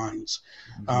in our minds.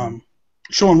 Mm-hmm.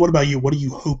 Sean, what about you? What are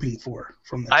you hoping for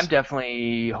from this? I'm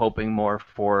definitely hoping more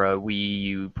for a Wii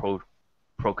U Pro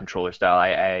controller style.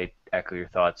 I echo your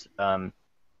thoughts.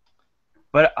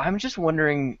 But I'm just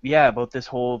wondering, about this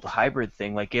whole hybrid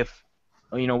thing. If,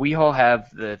 we all have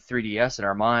the 3DS in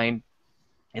our mind,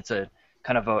 it's a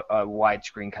kind of a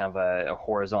widescreen, kind of a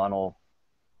horizontal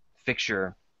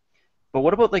fixture. But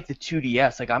what about the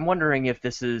 2DS? I'm wondering if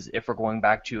we're going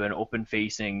back to an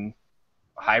open-facing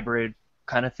hybrid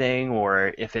kind of thing,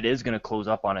 or if it is going to close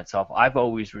up on itself. I've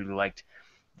always really liked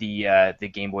the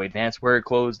Game Boy Advance where it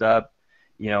closed up.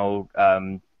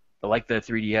 I like the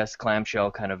 3DS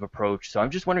clamshell kind of approach. So I'm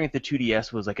just wondering if the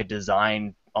 2DS was a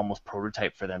design almost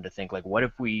prototype for them to think what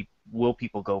if will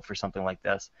people go for something like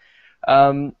this?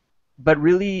 But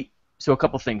really, so a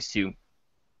couple things too.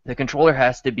 The controller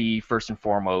has to be first and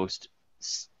foremost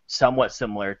somewhat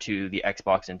similar to the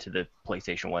Xbox and to the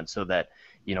PlayStation 1, so that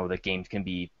the games can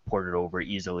be ported over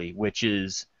easily, which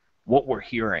is what we're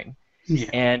hearing. Yeah.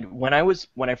 And when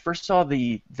I first saw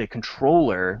the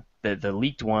controller, the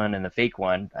leaked one and the fake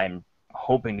one, I'm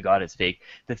hoping to God it's fake.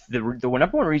 The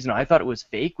number one reason I thought it was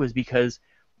fake was because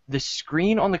the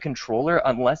screen on the controller,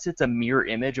 unless it's a mirror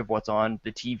image of what's on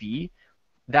the TV,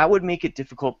 that would make it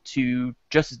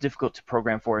just as difficult to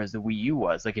program for as the Wii U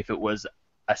was. If it was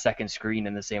a second screen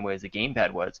in the same way as the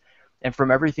gamepad was. And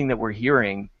from everything that we're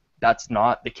hearing, that's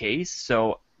not the case.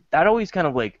 So that always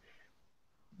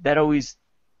that always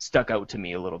stuck out to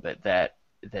me a little bit. That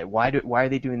why are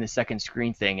they doing the second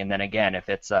screen thing? And then again, if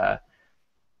it's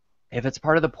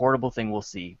part of the portable thing, we'll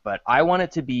see. But I want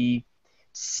it to be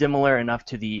similar enough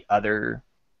to the other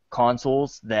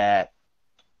consoles that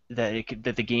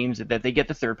the games that they get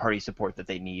the third-party support that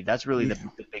they need. That's really the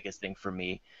biggest thing for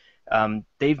me.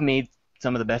 They've made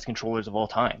some of the best controllers of all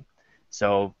time,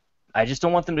 so I just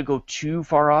don't want them to go too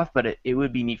far off. But it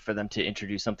would be neat for them to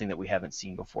introduce something that we haven't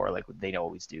seen before, like they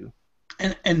always do.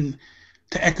 And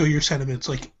to echo your sentiments,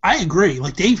 I agree.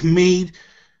 They've made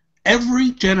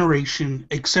every generation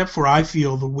except for, I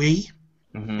feel, the Wii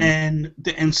and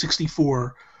the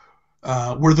N64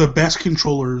 were the best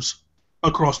controllers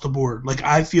across the board.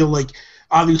 I feel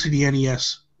obviously the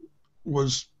NES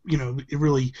was,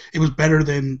 it was better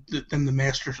than the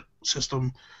Master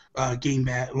System game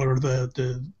bat, or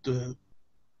the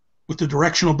with the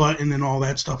directional button and all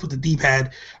that stuff with the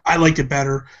D-pad. I liked it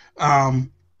better.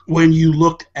 When you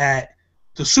looked at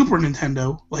the Super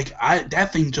Nintendo,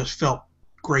 that thing just felt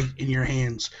great in your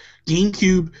hands.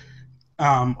 GameCube,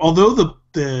 although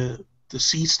the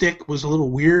C stick was a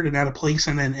little weird and out of place,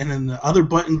 and then the other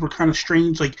buttons were kind of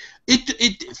strange.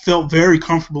 It felt very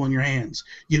comfortable in your hands.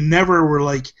 You never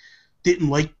were didn't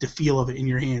like the feel of it in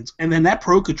your hands. And then that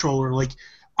Pro controller,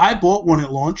 I bought one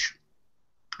at launch,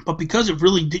 but because it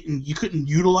really you couldn't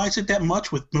utilize it that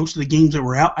much with most of the games that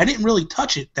were out. I didn't really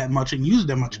touch it that much and use it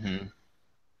that much. Mm-hmm.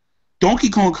 Donkey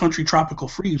Kong Country Tropical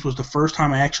Freeze was the first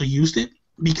time I actually used it,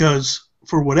 because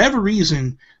for whatever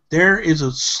reason, there is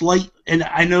a slight, and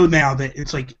I know now that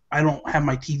it's like I don't have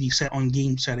my TV set on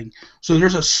game setting, so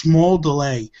there's a small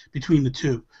delay between the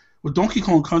two. With Donkey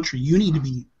Kong Country, you need to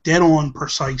be dead on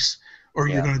precise, or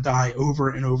you're going to die over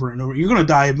and over and over. You're going to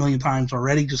die a million times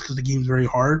already just because the game's very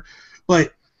hard,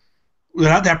 but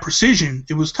without that precision,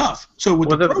 it was tough. So with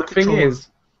the thing is,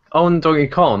 on Donkey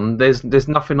Kong, there's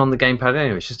nothing on the gamepad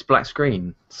anyway. It's just a black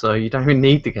screen, so you don't even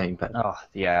need the gamepad. Oh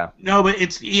yeah. No, but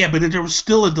but there was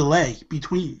still a delay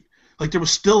between. Like there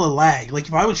was still a lag. Like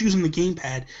if I was using the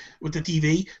gamepad with the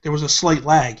TV, there was a slight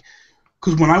lag.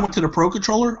 Because when I went to the Pro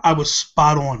Controller, I was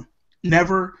spot on.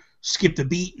 Never skipped a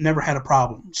beat. Never had a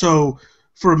problem. So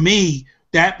for me,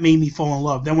 that made me fall in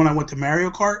love. Then when I went to Mario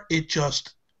Kart,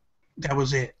 that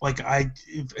was it. Like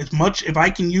if I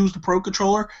can use the Pro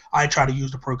Controller, I try to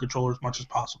use the Pro Controller as much as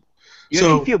possible. You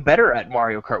actually feel better at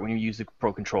Mario Kart when you use the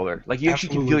Pro Controller. Like you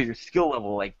actually can feel your skill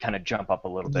level like kind of jump up a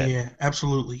little bit. Yeah,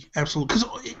 absolutely. Because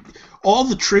all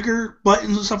the trigger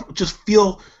buttons and stuff just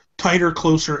feel tighter,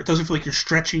 closer. It doesn't feel like you're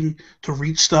stretching to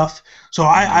reach stuff. So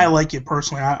I like it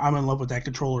personally. I'm in love with that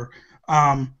controller.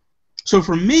 So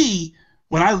for me,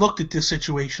 when I looked at this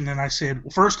situation and I said,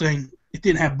 well, first thing, it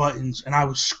didn't have buttons, and I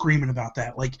was screaming about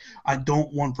that. Like, I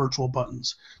don't want virtual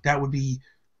buttons. That would be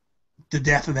the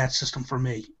death of that system for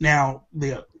me. Now,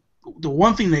 the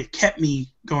one thing that kept me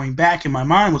going back in my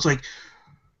mind was like,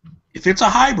 if it's a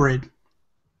hybrid,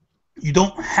 you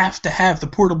don't have to have the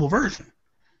portable version.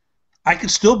 I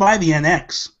could still buy the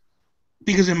NX,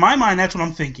 because in my mind, that's what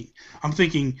I'm thinking. I'm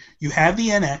thinking you have the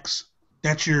NX,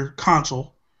 that's your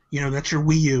console, that's your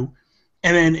Wii U.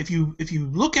 And then if you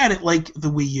look at it like the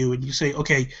Wii U and you say,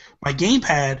 okay, my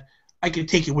gamepad, I can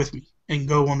take it with me and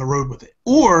go on the road with it.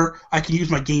 Or I can use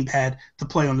my gamepad to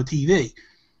play on the TV.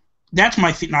 That's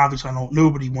my thing. Now, obviously,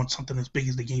 nobody wants something as big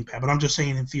as the gamepad, but I'm just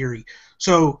saying in theory.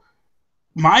 So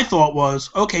my thought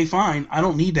was, okay, fine, I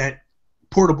don't need that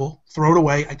portable. Throw it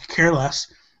away. I could care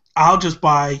less. I'll just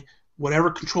buy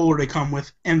whatever controller they come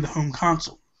with and the home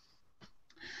console.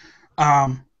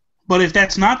 But if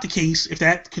that's not the case, if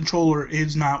that controller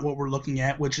is not what we're looking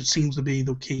at, which it seems to be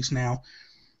the case now,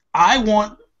 I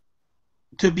want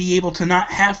to be able to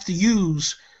not have to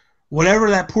use whatever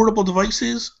that portable device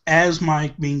is as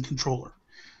my main controller.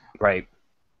 Right.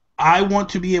 I want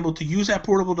to be able to use that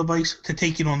portable device to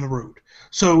take it on the road.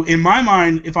 So in my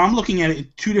mind, if I'm looking at it in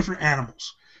two different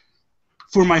animals,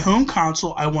 for my home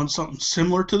console, I want something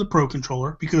similar to the Pro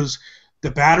Controller because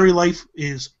the battery life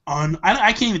is I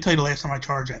can't even tell you the last time I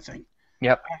charged that thing.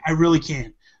 Yep. I really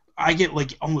can't. I get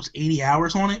like almost 80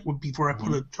 hours on it before I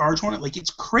put a charge on it. Like,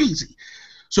 it's crazy.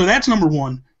 So that's number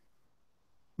one.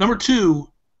 Number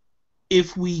two,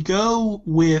 if we go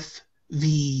with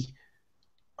the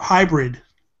hybrid,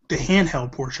 the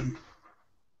handheld portion,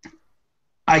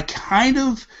 I kind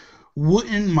of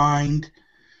wouldn't mind.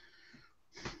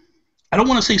 I don't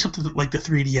want to say something like the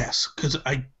 3DS because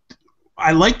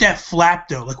I like that flap,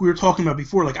 though. Like we were talking about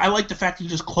before. Like, I like the fact that you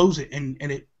just close it and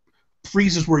it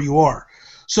freezes where you are.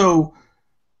 So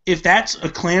if that's a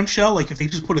clamshell, like if they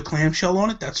just put a clamshell on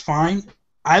it, that's fine.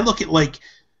 I look at like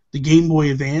the Game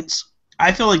Boy Advance.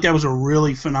 I feel like that was a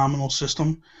really phenomenal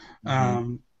system.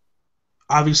 Mm-hmm.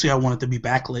 Obviously, I want it to be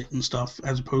backlit and stuff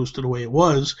as opposed to the way it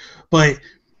was. But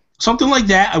something like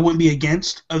that I wouldn't be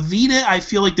against. A Vita, I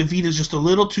feel like the Vita is just a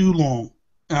little too long.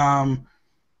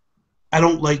 I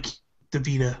don't like the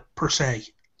Vita per se.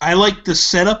 I like the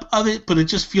setup of it, but it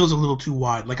just feels a little too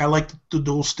wide. Like, I like the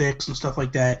dual sticks and stuff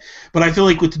like that. But I feel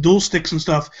like with the dual sticks and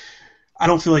stuff, I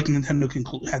don't feel like Nintendo can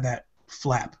have that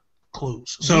flap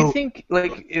close. So, do you think,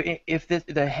 like, if the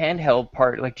handheld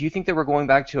part, like, do you think that we're going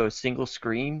back to a single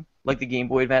screen, like the Game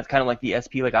Boy Advance, kind of like the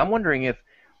SP? Like, I'm wondering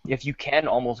if you can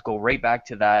almost go right back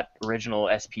to that original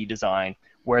SP design,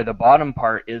 where the bottom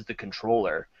part is the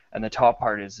controller and the top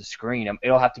part is the screen.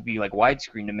 It'll have to be like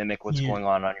widescreen to mimic what's going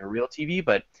on your real TV,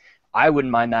 but I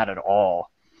wouldn't mind that at all.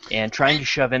 And trying to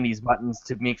shove in these buttons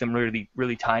to make them really,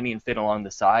 really tiny and fit along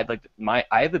the side, like I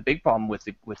have a big problem with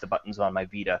the buttons on my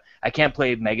Vita. I can't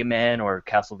play Mega Man or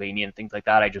Castlevania and things like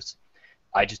that. I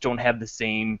just don't have the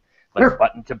same like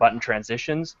button to button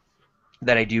transitions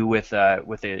that I do with a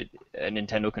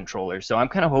Nintendo controller. So I'm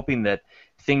kind of hoping that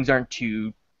things aren't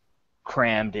too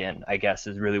crammed in, I guess,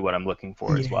 is really what I'm looking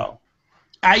for as well.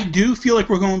 I do feel like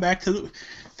we're going back to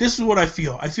this is what I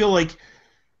feel. I feel like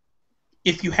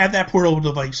if you have that portable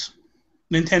device,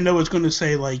 Nintendo is going to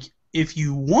say, like, if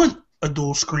you want a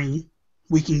dual screen,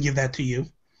 we can give that to you,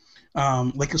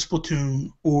 like a Splatoon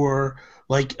or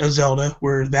like a Zelda,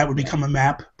 where that would become a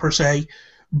map per se.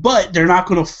 But they're not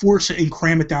going to force it and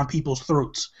cram it down people's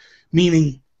throats.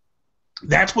 Meaning,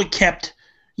 that's what kept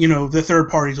the third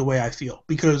parties away, I feel,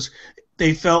 because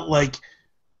they felt like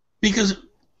because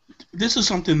this is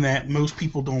something that most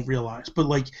people don't realize. But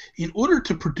like, in order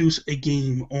to produce a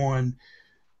game on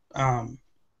um,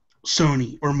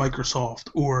 Sony or Microsoft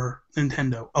or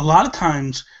Nintendo, a lot of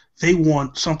times they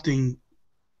want something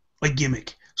like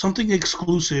gimmick, something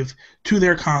exclusive to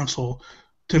their console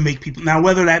to make people. Now,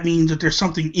 whether that means that there's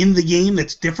something in the game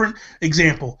that's different.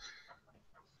 Example: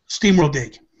 SteamWorld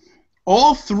Dig.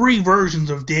 All three versions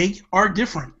of Dig are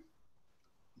different.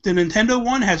 The Nintendo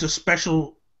one has a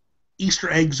special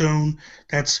Easter egg zone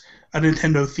that's a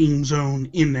Nintendo theme zone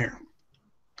in there.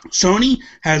 Sony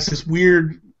has this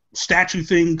weird statue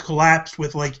thing collapsed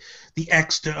with like the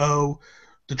X to O,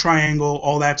 the triangle,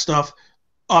 all that stuff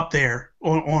up there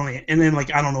on it. And then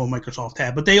like I don't know what Microsoft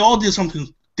had, but they all did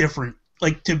something different,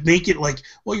 like to make it like,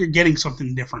 well, you're getting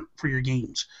something different for your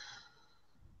games.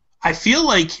 I feel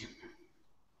like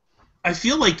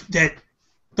that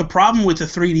the problem with the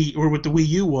 3D or with the Wii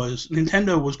U was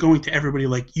Nintendo was going to everybody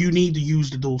like, you need to use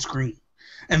the dual screen.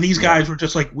 And these guys were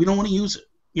just like, we don't want to use it.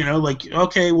 You know, like,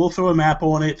 okay, we'll throw a map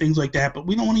on it, things like that, but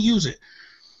we don't want to use it.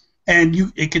 And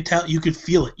you could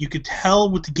feel it. You could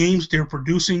tell with the games they were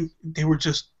producing, they were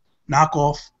just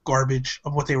knockoff garbage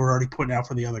of what they were already putting out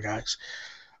for the other guys.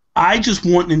 I just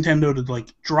want Nintendo to like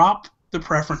drop the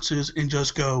preferences and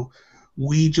just go,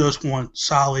 we just want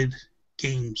solid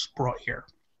games brought here.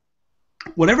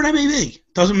 Whatever that may be,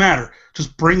 doesn't matter.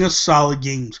 Just bring us solid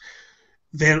games.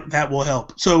 That will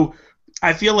help. So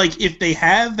I feel like if they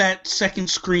have that second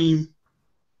screen,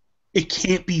 it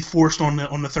can't be forced on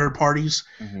the third parties.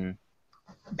 Mm-hmm.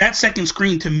 That second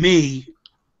screen, to me,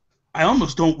 I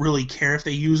almost don't really care if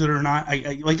they use it or not.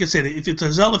 I like I said, if it's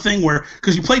a Zelda thing where,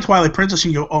 because you play Twilight Princess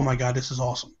and you go, oh my god, this is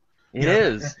awesome. It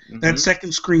is. That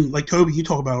second screen, like Toby, you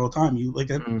talk about it all the time. You like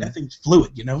that. That thing's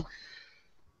fluid, you know.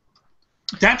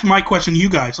 That's my question to you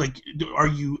guys. Like, are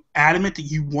you adamant that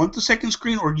you want the second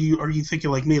screen, or are you thinking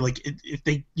like me? Like, if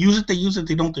they use it, they use it.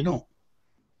 They don't, they don't.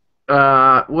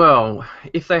 Well,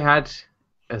 if they had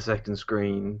a second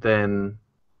screen, then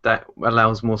that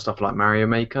allows more stuff like Mario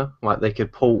Maker. Like they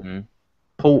could port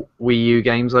Wii U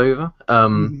games over.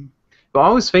 But I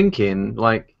was thinking,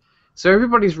 like, so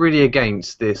everybody's really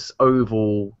against this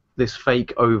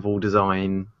fake oval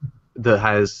design that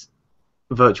has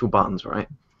virtual buttons, right?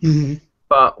 Mm-hmm.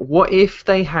 But what if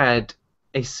they had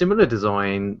a similar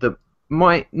design that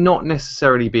might not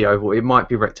necessarily be oval, it might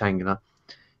be rectangular,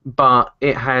 but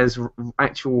it has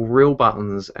actual real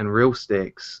buttons and real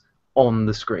sticks on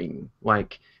the screen?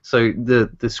 Like, so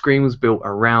the screen was built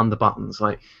around the buttons.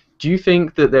 Like, do you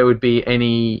think that there would be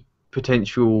any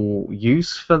potential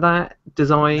use for that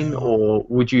design, or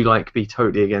would you like be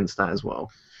totally against that as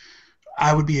well?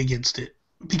 I would be against it,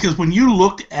 because when you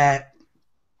looked at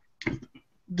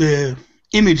the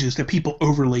images that people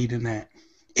overlaid in that,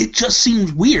 it just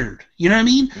seems weird. You know what I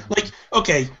mean? Like,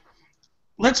 okay,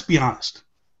 let's be honest.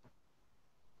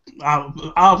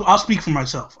 I'll speak for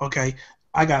myself. Okay,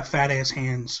 I got fat ass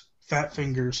hands, fat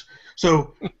fingers.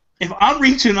 So if I'm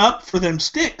reaching up for them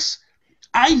sticks,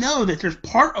 I know that there's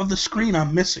part of the screen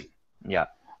I'm missing. Yeah.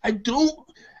 I don't.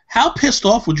 How pissed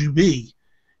off would you be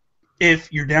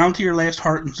if you're down to your last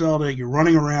heart in Zelda, you're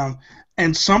running around,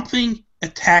 and something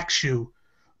attacks you,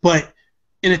 but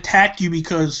it attacked you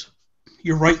because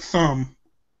your right thumb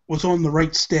was on the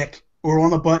right stick or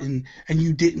on a button, and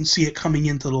you didn't see it coming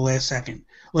into the last second?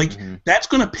 Like, that's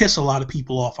going to piss a lot of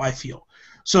people off, I feel.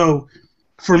 So,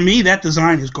 for me, that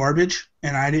design is garbage,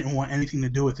 and I didn't want anything to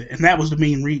do with it. And that was the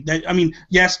main reason. I mean,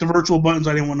 yes, the virtual buttons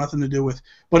I didn't want nothing to do with.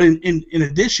 But in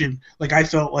addition, like, I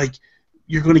felt like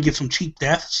you're going to get some cheap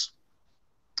deaths,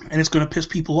 and it's going to piss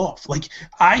people off. Like,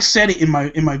 I said it in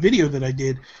my video that I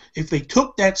did. If they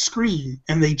took that screen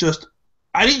and they just,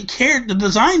 I didn't care. The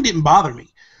design didn't bother me.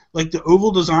 Like the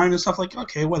oval design and stuff, like,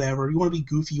 okay, whatever. You want to be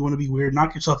goofy, you want to be weird,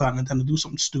 knock yourself out, Nintendo, do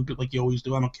something stupid like you always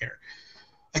do. I don't care.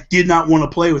 I did not want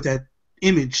to play with that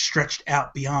image stretched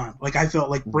out beyond. Like, I felt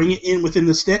like, bring it in within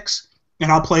the sticks, and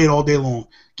I'll play it all day long.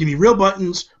 Give me real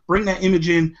buttons, bring that image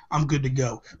in, I'm good to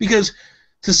go. Because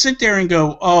to sit there and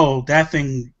go, oh, that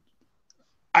thing,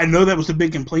 I know that was the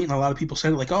big complaint, and a lot of people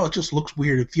said it, like, oh, it just looks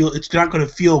weird. It's not going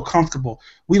to feel comfortable.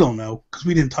 We don't know, because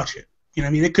we didn't touch it. You know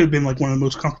what I mean? It could have been like one of the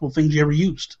most comfortable things you ever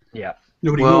used. Yeah.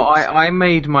 Nobody Well, knows. I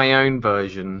made my own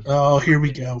version. Oh, here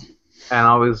we go. And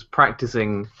I was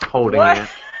practicing holding it,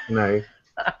 you know.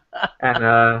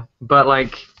 And but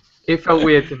like, it felt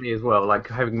weird to me as well. Like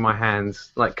having my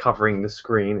hands like covering the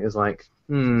screen is like,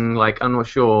 like I'm not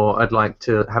sure I'd like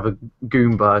to have a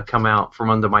Goomba come out from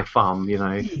under my thumb, you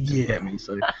know, to Yeah. get me.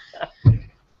 So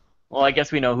Well, I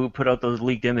guess we know who put out those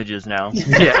leaked images now.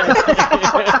 Yeah.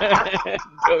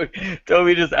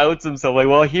 Toby just outs himself like,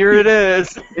 well, here it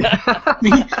is.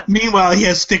 Meanwhile, he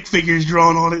has stick figures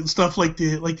drawn on it and stuff like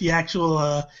the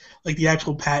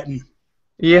actual patent.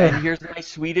 Yeah. And here's my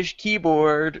Swedish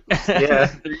keyboard.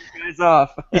 Yeah. There you guys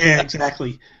off. Yeah,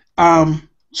 exactly.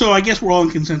 So I guess we're all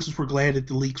in consensus. We're glad that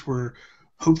the leaks were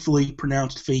hopefully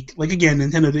pronounced fake. Like, again,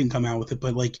 Nintendo didn't come out with it,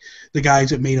 but like the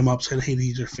guys that made them up said, "Hey,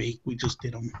 these are fake. We just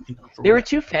did them." They were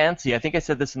too fancy. I think I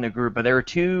said this in the group, but they were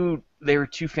too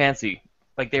fancy.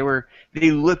 Like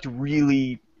they looked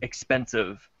really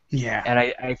expensive. Yeah. And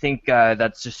I think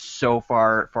that's just so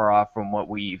far off from what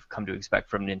we've come to expect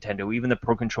from Nintendo. Even the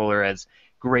Pro Controller, as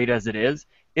great as it is,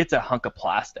 it's a hunk of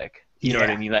plastic. You know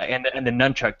what I mean? And the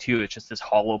nunchuck too. It's just this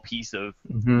hollow piece of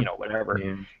whatever.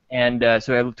 Yeah. And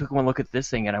so I took one look at this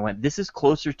thing and I went, this is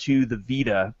closer to the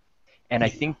Vita, and I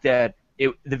think that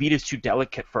the Vita is too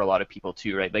delicate for a lot of people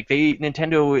too, right? Like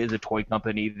Nintendo is a toy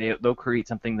company. They'll create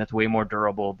something that's way more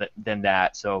durable than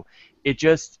that. So it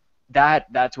just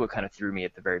that's what kind of threw me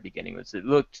at the very beginning. Was it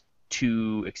looked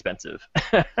too expensive.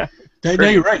 No,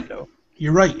 you're right.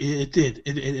 You're right. It did.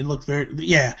 It looked very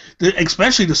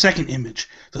especially the second image.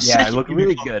 It looked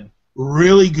really good.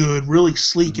 Really good, really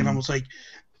sleek, and I was like,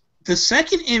 the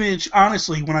second image.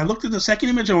 Honestly, when I looked at the second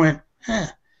image, I went,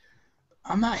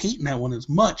 I'm not hating that one as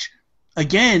much.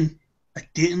 Again, I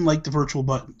didn't like the virtual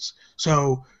buttons,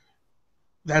 so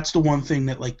that's the one thing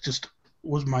that like just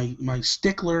was my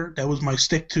stickler. That was my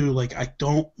stick to, like, I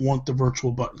don't want the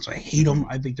virtual buttons. I hate them.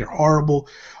 I think they're horrible.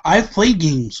 I've played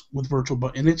games with virtual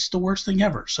buttons, and it's the worst thing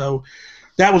ever. So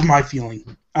that was my feeling.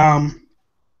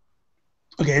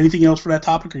 Okay, anything else for that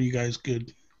topic, or are you guys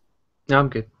good? No, I'm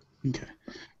good. Okay.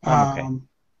 All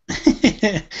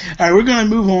right, we're going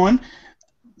to move on.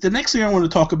 The next thing I wanted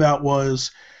to talk about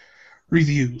was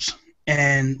reviews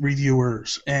and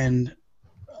reviewers, and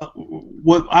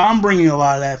what I'm bringing a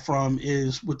lot of that from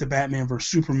is with the Batman vs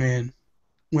Superman.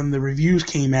 When the reviews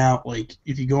came out, like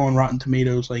if you go on Rotten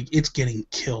Tomatoes, like it's getting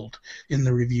killed in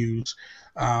the reviews.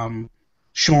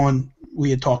 Sean,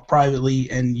 we had talked privately,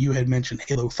 and you had mentioned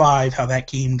Halo 5, how that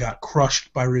game got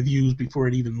crushed by reviews before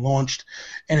it even launched,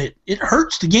 and it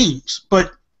hurts the games.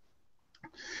 But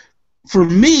for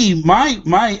me,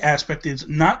 my aspect is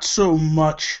not so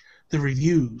much the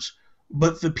reviews,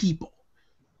 but the people.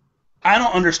 I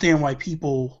don't understand why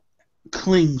people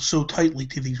cling so tightly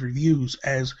to these reviews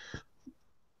as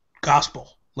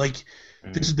gospel. Like,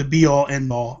 this is the be-all,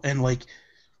 end-all. And, like,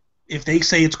 if they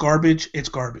say it's garbage, it's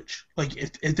garbage. Like,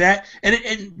 if that...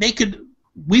 And they could...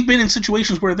 We've been in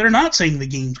situations where they're not saying the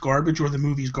game's garbage or the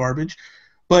movie's garbage,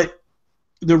 but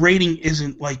the rating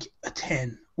isn't, like, a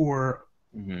 10 or,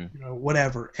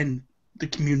 whatever. And the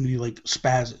community, like,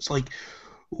 spazzes. Like,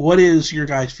 what is your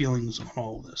guys' feelings on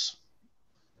all of this?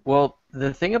 Well,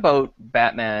 the thing about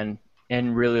Batman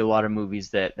and really a lot of movies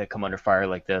that come under fire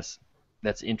like this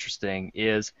that's interesting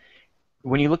is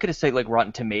when you look at a site like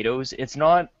Rotten Tomatoes, it's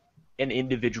not an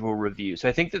individual review. So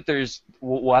I think that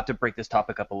we'll have to break this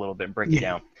topic up a little bit and break it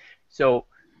down. So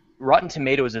Rotten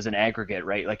Tomatoes is an aggregate,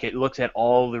 right? Like it looks at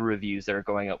all the reviews that are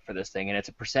going out for this thing, and it's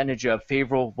a percentage of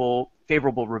favorable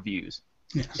reviews.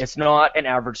 Yes. It's not an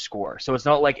average score. So it's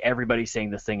not like everybody's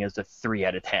saying this thing is a 3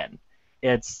 out of 10.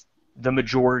 It's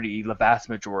the vast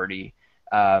majority,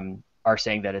 are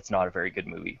saying that it's not a very good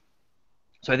movie.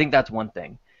 So I think that's one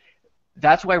thing.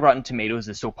 That's why Rotten Tomatoes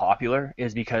is so popular,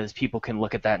 is because people can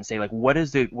look at that and say, like, what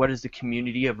is the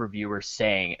community of reviewers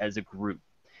saying as a group?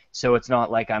 So it's not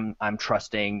like I'm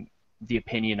trusting the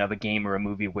opinion of a game or a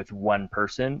movie with one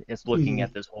person. It's looking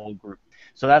at this whole group.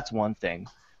 So that's one thing.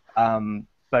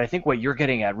 But I think what you're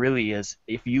getting at really is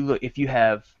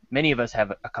many of us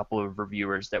have a couple of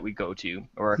reviewers that we go to,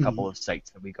 or a couple of sites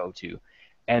that we go to,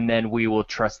 and then we will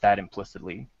trust that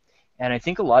implicitly. And I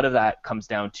think a lot of that comes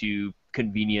down to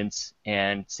convenience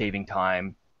and saving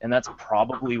time, and that's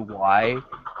probably why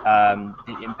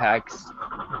it impacts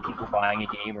people buying a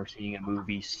game or seeing a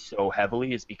movie so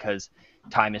heavily, is because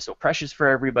time is so precious for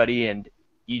everybody, and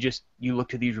you look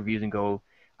to these reviews and go,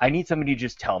 I need somebody to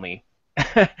just tell me.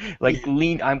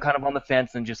 I'm kind of on the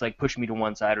fence, and just like push me to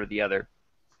one side or the other.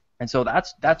 And so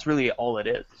that's really all it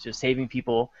is. It's just saving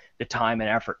people the time and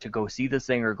effort to go see this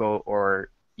thing, or go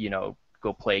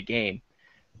play a game,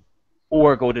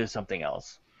 or go to something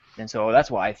else. And so that's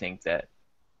why I think that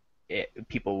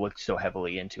people look so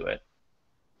heavily into it.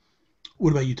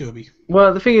 What about you, Toby?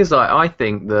 Well, the thing is, I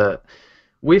think that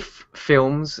with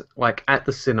films, like at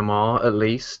the cinema at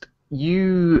least,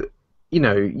 you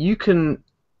can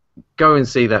go and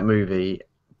see that movie,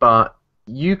 but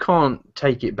you can't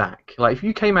take it back. Like if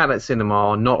you came out at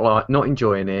cinema not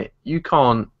enjoying it, you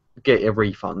can't get a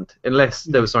refund unless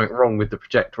there was something wrong with the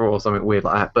projector or something weird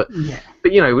like that. But Yeah.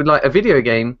 but you know, with like a video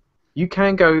game, you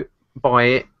can go buy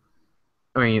it.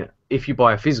 I mean, if you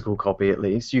buy a physical copy, at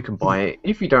least you can buy it.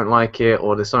 If you don't like it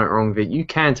or there's something wrong with it, you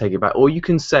can take it back, or you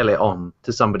can sell it on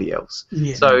to somebody else.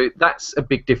 Yeah. So that's a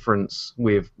big difference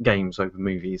with games over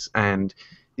movies, and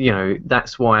you know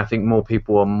that's why I think more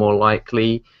people are more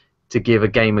likely to give a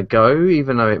game a go,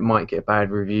 even though it might get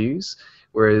bad reviews.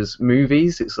 Whereas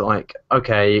movies, it's like,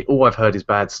 okay, all I've heard is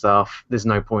bad stuff. There's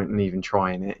no point in even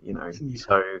trying it, you know. Yeah.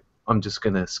 So I'm just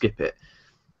gonna skip it.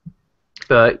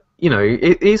 But you know,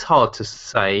 it is hard to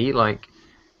say. Like,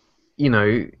 you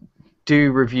know,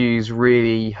 do reviews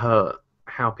really hurt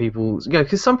how people? You know,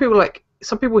 because some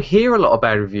people hear a lot of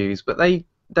bad reviews, but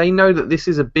they know that this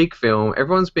is a big film.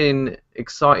 Everyone's been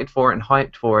excited for it and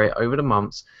hyped for it over the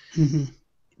months. Mm-hmm.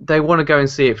 They want to go and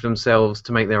see it for themselves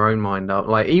to make their own mind up.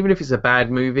 Like, even if it's a bad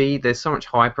movie, there's so much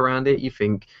hype around it. You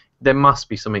think there must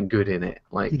be something good in it.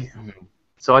 Like,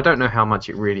 so I don't know how much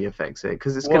it really affects it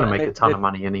because it's going to make a ton of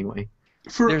money anyway.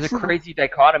 There's a crazy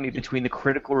dichotomy between the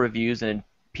critical reviews and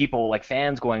people like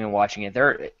fans going and watching it.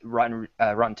 They're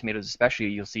Rotten Tomatoes, especially.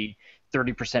 You'll see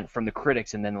 30% from the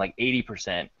critics and then like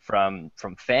 80% from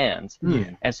fans.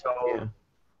 And so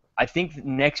I think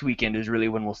next weekend is really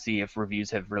when we'll see if reviews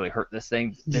have really hurt this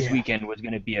thing. This weekend was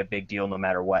going to be a big deal no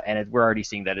matter what, and we're already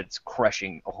seeing that it's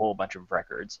crushing a whole bunch of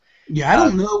records. Yeah, I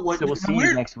don't know what. So we'll see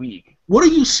next week. What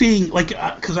are you seeing? Like,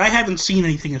 because I haven't seen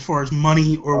anything as far as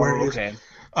money or where it is.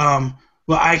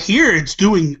 Well, I hear it's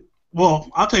doing well.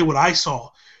 I'll tell you what I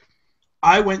saw.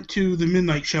 I went to the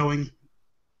midnight showing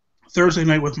Thursday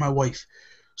night with my wife,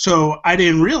 so I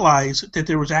didn't realize that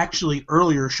there was actually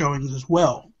earlier showings as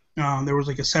well. There was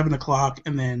like a 7 o'clock,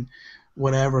 and then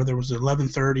whatever, there was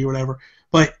 11:30 or whatever.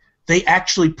 But they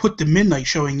actually put the midnight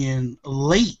showing in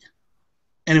late,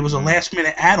 and it was a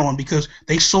last-minute add-on because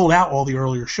they sold out all the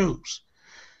earlier shows.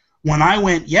 When I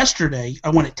went yesterday,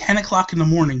 I went at 10 o'clock in the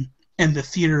morning, and the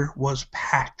theater was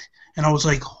packed. And I was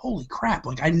like, holy crap,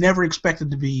 like I never expected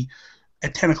to be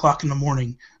at 10 o'clock in the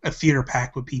morning, a theater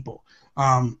packed with people.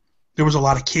 There was a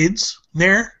lot of kids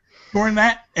there during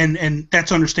that, and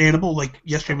that's understandable. Like,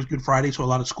 yesterday was Good Friday, so a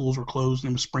lot of schools were closed,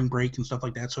 and it was spring break and stuff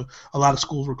like that, so a lot of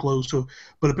schools were closed, so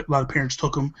but a lot of parents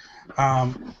took them.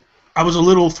 I was a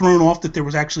little thrown off that there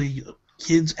was actually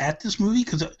kids at this movie,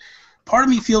 because part of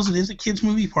me feels it is a kids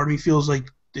movie, part of me feels like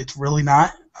it's really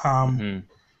not,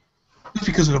 just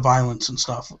because of the violence and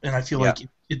stuff, and I feel like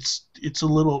it's a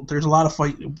little, there's a lot of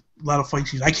fight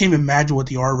scenes. I can't even imagine what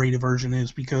the R-rated version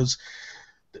is, because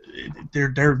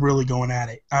they're really going at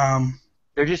it.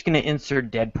 They're just going to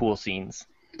insert Deadpool scenes.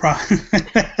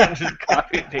 Just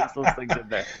copy and paste those things in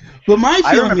there. But my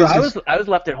feeling I was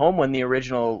left at home when the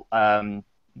original,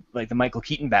 like the Michael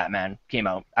Keaton Batman came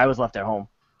out. I was left at home.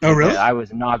 Oh, really? I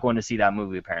was not going to see that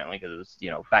movie apparently because it was,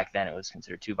 you know, back then it was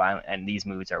considered too violent, and these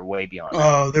movies are way beyond that.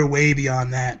 Oh, they're way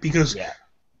beyond that, because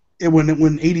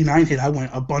when 89 hit, I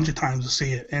went a bunch of times to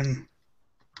see it,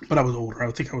 but I was older.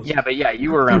 I think I was. Yeah, but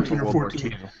you were around for World War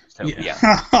 14. II. So,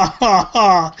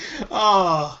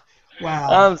 Oh,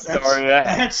 wow. I'm sorry.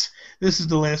 This is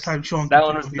the last time Sean. That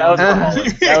was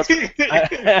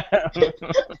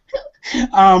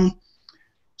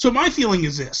So my feeling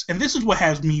is this, and this is what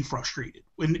has me frustrated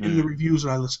in the reviews that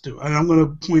I listen to. And I'm going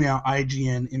to point out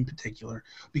IGN in particular,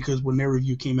 because when their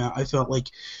review came out, I felt like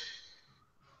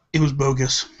it was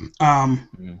bogus. And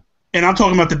I'm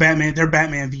talking about their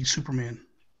Batman v Superman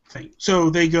thing. So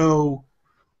they go,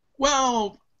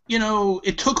 well, you know,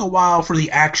 it took a while for the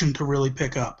action to really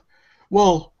pick up.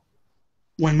 Well,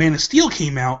 when Man of Steel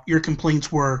came out, your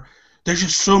complaints were, there's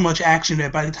just so much action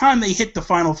that by the time they hit the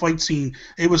final fight scene,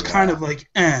 it was kind of like,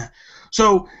 eh.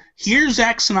 So here's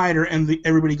Zack Snyder and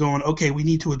everybody going, okay, we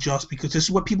need to adjust because this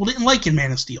is what people didn't like in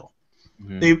Man of Steel.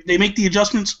 They make the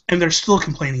adjustments and they're still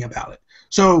complaining about it.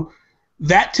 So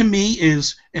that to me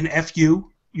is an FU.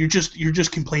 You're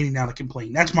just complaining now to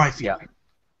complain. That's my feeling.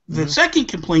 The second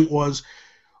complaint was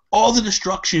all the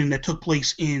destruction that took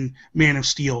place in Man of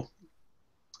Steel.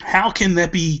 How can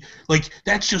that be, like,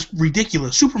 that's just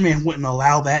ridiculous. Superman wouldn't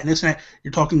allow that and this and that.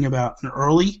 You're talking about an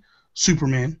early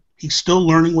Superman. He's still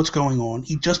learning what's going on.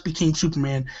 He just became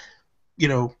Superman, you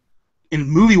know, in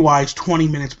movie-wise 20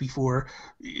 minutes before.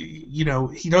 You know,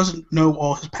 he doesn't know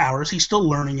all his powers. He's still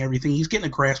learning everything. He's getting a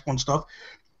grasp on stuff.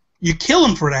 You kill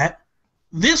him for that.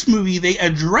 This movie, they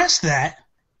address that,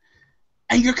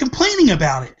 and you're complaining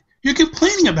about it. You're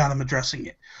complaining about him addressing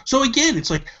it. So again, it's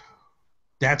like,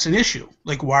 that's an issue.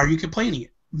 Like, why are you complaining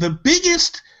it? The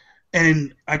biggest,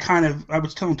 and I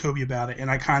was telling Toby about it,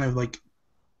 and I kind of like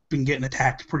been getting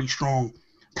attacked pretty strong.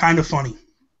 Kind of funny.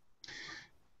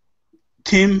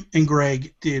 Tim and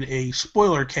Greg did a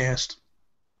spoiler cast,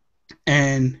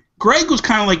 and Greg was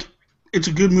kind of like, it's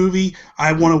a good movie.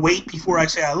 I want to wait before I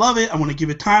say I love it. I want to give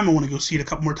it time. I want to go see it a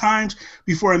couple more times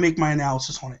before I make my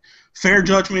analysis on it. Fair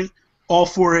judgment, all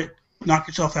for it. Knock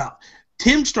yourself out.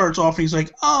 Tim starts off and he's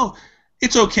like, oh,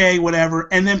 it's okay, whatever,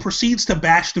 and then proceeds to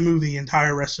bash the movie the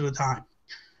entire rest of the time.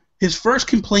 His first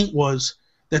complaint was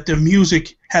that the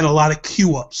music had a lot of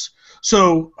cue-ups.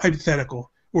 So, hypothetical,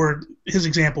 or his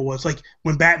example was like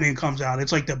when Batman comes out,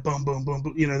 it's like the boom, boom, boom,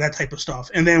 boom, that type of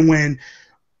stuff. And then when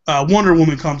Wonder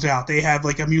Woman comes out, they have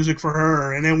like a music for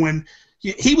her. And then when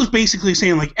he was basically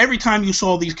saying like every time you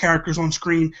saw these characters on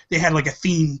screen, they had like a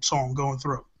theme song going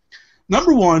through.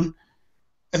 Number one,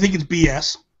 I think it's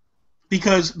BS,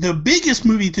 because the biggest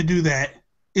movie to do that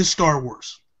is Star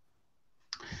Wars.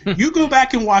 You go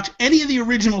back and watch any of the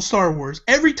original Star Wars,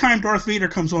 every time Darth Vader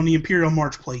comes on, the Imperial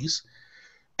March plays.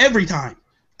 Every time.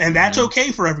 And that's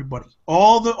okay for everybody.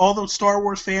 All the Star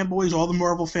Wars fanboys, all the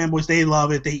Marvel fanboys, they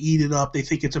love it. They eat it up. They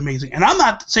think it's amazing. And I'm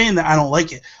not saying that I don't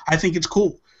like it. I think it's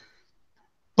cool.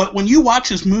 But when you watch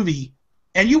this movie,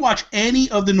 and you watch any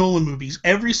of the Nolan movies,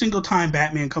 every single time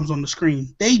Batman comes on the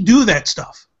screen, they do that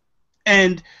stuff.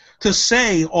 And to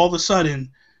say all of a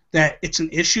sudden that it's an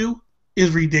issue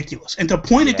is ridiculous. And to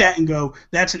point at that and go,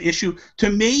 that's an issue, to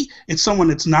me, it's someone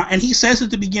that's not. And he says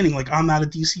at the beginning, like, I'm not a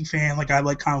DC fan, like, I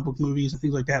like comic book movies and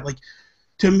things like that. Like,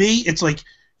 to me, it's like,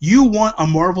 you want a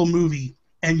Marvel movie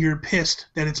and you're pissed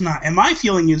that it's not. And my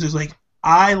feeling is like,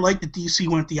 I like that DC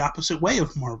went the opposite way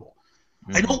of Marvel.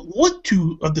 Mm-hmm. I don't want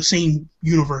two of the same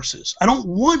universes. I don't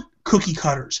want cookie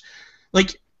cutters.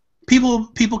 Like, people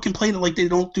complain that, like, they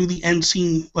don't do the end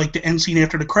scene, like the end scene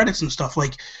after the credits and stuff.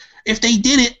 Like, if they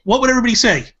did it, what would everybody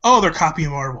say? Oh, they're copying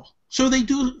Marvel. So they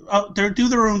do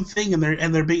their own thing,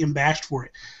 and they're being bashed for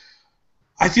it.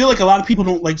 I feel like a lot of people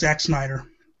don't like Zack Snyder,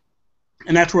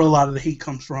 and that's where a lot of the hate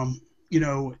comes from,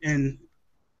 and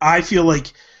I feel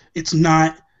like it's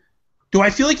not. Do I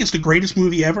feel like it's the greatest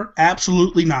movie ever?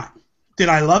 Absolutely not. Did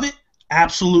I love it?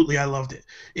 Absolutely, I loved it.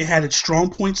 It had its strong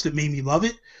points that made me love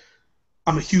it.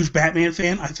 I'm a huge Batman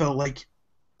fan. I felt like,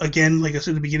 again, like I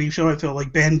said at the beginning of the show, I felt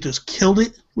like Ben just killed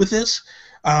it with this.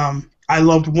 I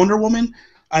loved Wonder Woman.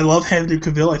 I love Henry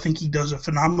Cavill. I think he does a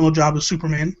phenomenal job as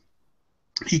Superman.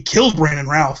 He kills Brandon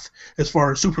Routh as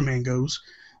far as Superman goes.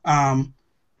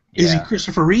 Is he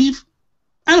Christopher Reeve?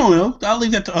 I don't know. I'll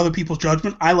leave that to other people's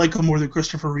judgment. I like him more than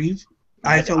Christopher Reeve.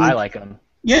 I like him.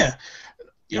 Yeah.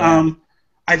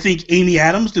 I think Amy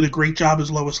Adams did a great job as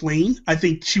Lois Lane. I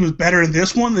think she was better in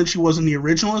this one than she was in the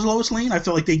original as Lois Lane. I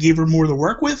felt like they gave her more to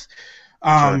work with.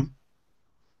 Sure.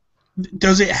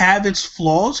 Does it have its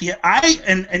flaws? Yeah.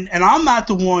 And I'm not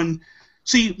the one.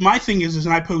 See, my thing is,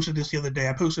 and I posted this the other day.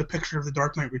 I posted a picture of The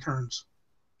Dark Knight Returns,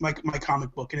 like my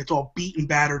comic book, and it's all beat and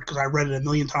battered because I read it a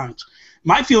million times.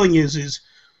 My feeling is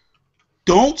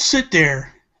don't sit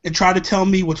there and try to tell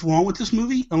me what's wrong with this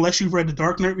movie unless you've read The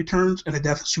Dark Knight Returns and The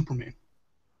Death of Superman.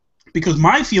 Because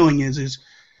my feeling is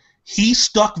he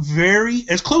stuck very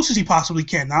as close as he possibly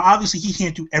can. Now, obviously, he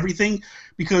can't do everything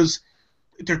because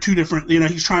they're two different.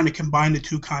 He's trying to combine the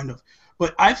two, kind of.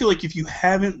 But I feel like if you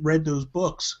haven't read those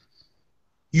books,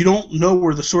 you don't know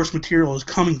where the source material is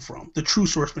coming from, the true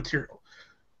source material.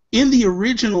 In the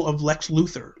original of Lex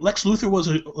Luthor was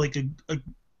a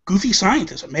goofy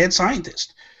scientist, a mad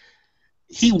scientist.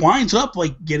 He winds up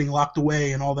like getting locked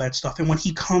away and all that stuff. And when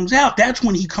he comes out, that's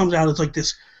when he comes out as like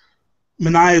this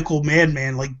maniacal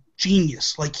madman, like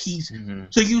genius. Like he's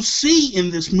So you see in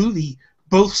this movie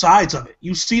both sides of it.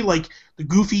 You see like the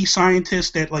goofy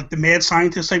scientist, that like the mad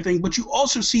scientist type thing, but you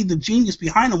also see the genius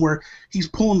behind him where he's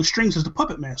pulling the strings as the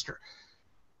puppet master.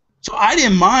 So I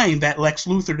didn't mind that Lex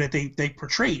Luthor that they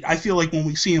portrayed. I feel like when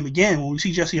we see him again, when we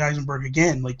see Jesse Eisenberg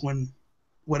again, like when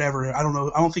whatever, I don't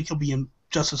know, I don't think he'll be in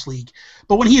Justice League,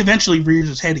 but when he eventually rears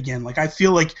his head again, like I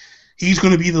feel like he's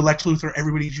going to be the Lex Luthor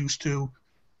everybody's used to.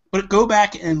 But go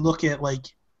back and look at like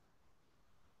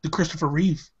the Christopher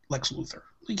Reeve Lex Luthor.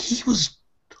 Like he was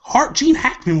Gene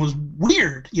Hackman was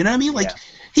weird. You know what I mean? Like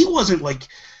he wasn't like,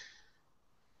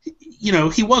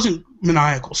 he wasn't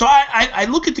maniacal. So I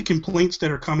look at the complaints that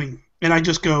are coming and I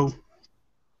just go,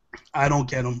 I don't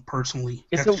get them personally.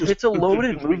 It's a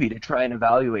loaded movie to try and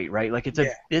evaluate, right? Like it's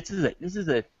a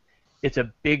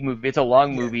big movie. It's a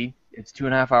long movie. It's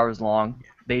 2.5 hours long.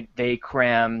 They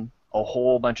cram a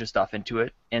whole bunch of stuff into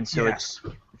it, and so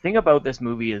the thing about this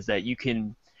movie is that you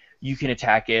can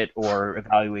attack it or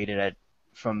evaluate it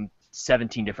from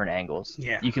 17 different angles.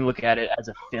 Yeah. You can look at it as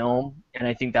a film, and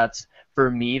I think that's,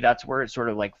 for me, that's where it sort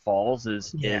of like falls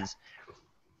is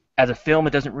as a film, it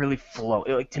doesn't really flow.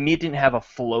 To me, it didn't have a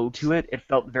flow to it. It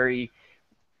felt very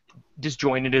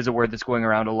disjointed is a word that's going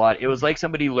around a lot. It was like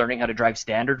somebody learning how to drive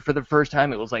standard for the first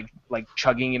time. It was like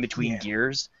chugging in between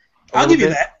gears. I'll give you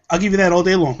that. I'll give you that all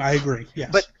day long. I agree.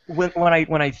 Yes. But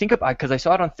when I think about, because I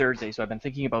saw it on Thursday, so I've been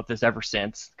thinking about this ever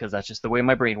since, because that's just the way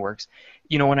my brain works.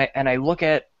 You know, when I look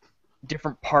at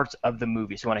different parts of the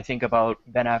movie. So when I think about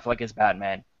Ben Affleck as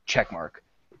Batman, check mark.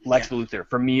 Lex Luthor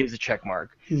for me is a check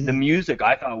mark. Mm-hmm. The music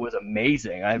I thought was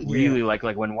amazing. I really like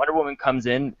when Wonder Woman comes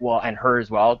in, and her as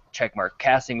well, check mark.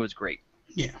 Casting was great.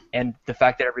 Yeah. And the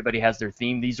fact that everybody has their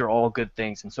theme, these are all good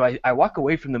things. And so I walk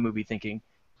away from the movie thinking,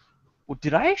 well,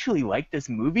 did I actually like this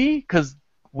movie? Because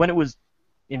when it was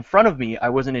in front of me, I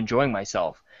wasn't enjoying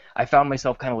myself. I found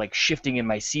myself kind of like shifting in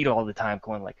my seat all the time,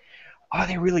 going like, are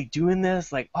they really doing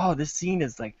this? Like, oh, this scene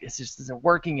is like, this just isn't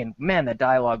working. And man, that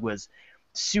dialogue was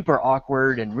super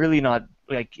awkward and really not,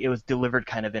 like, it was delivered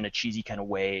kind of in a cheesy kind of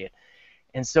way.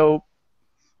 And so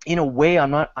in a way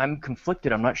I'm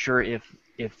conflicted. I'm not sure if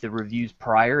the reviews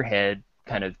prior had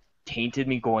kind of tainted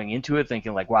me going into it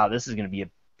thinking like, wow, this is going to be a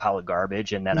pile of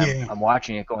garbage, and then I'm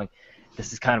watching it going,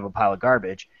 this is kind of a pile of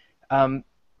garbage. But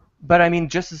I mean,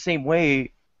 just the same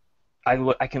way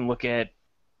I can look at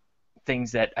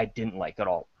things that I didn't like at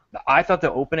all. I thought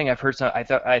the opening, I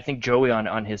think Joey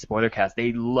on his spoiler cast,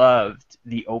 they loved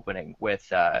the opening with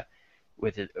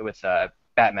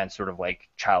Batman's sort of like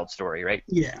child story, right?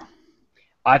 Yeah.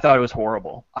 I thought it was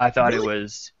horrible. I thought it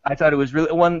was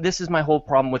really one. This is my whole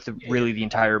problem with the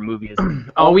entire movie. Is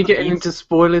are we getting into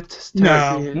spoiler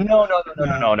territory?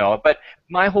 No. But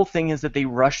my whole thing is that they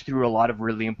rush through a lot of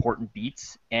really important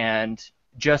beats, and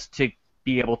just to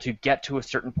be able to get to a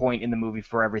certain point in the movie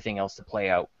for everything else to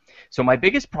play out. So my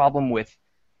biggest problem with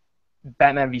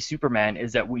Batman v Superman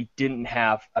is that we didn't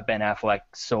have a Ben Affleck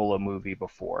solo movie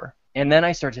before. And then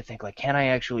I start to think, like, can I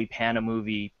actually pan a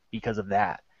movie because of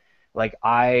that? Like,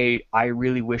 I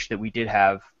really wish that we did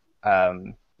have,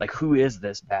 like, who is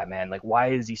this Batman? Like,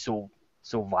 why is he so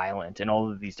violent and all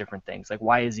of these different things? Like,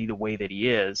 why is he the way that he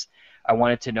is? I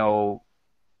wanted to know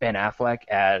Ben Affleck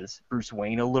as Bruce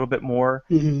Wayne a little bit more.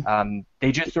 Mm-hmm.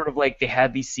 They just sort of like, they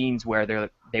had these scenes where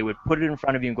they would put it in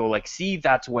front of you and go like, see,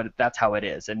 that's how it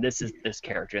is, and this is this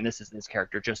character, and this is this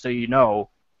character, just so you know.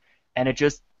 And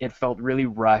it felt really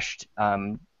rushed.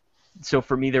 So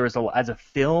for me, as a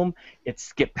film, it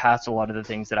skipped past a lot of the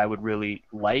things that I would really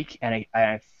like, and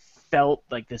I felt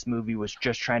like this movie was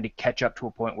just trying to catch up to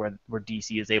a point where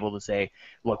DC is able to say,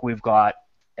 look, we've got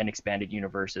an expanded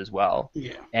universe as well.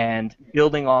 Yeah. And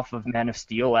building off of Man of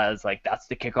Steel as like that's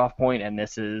the kickoff point, and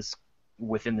this is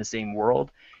within the same world,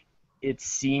 it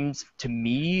seems to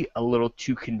me a little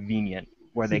too convenient,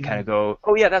 where they kind of go,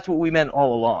 oh yeah, that's what we meant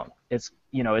all along. It's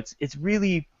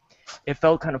really, it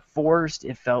felt kind of forced.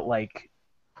 It felt like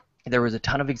there was a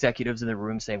ton of executives in the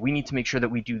room saying, we need to make sure that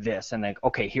we do this, and like,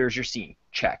 okay, here's your scene,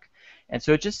 check. And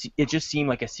so it just seemed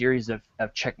like a series of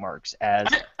check marks as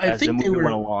the movie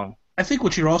went along. I think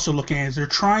what you're also looking at is they're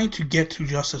trying to get to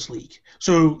Justice League.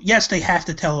 So yes, they have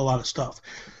to tell a lot of stuff.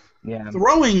 Yeah.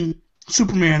 Throwing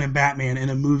Superman and Batman in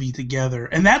a movie together,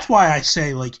 and that's why I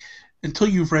say, like, until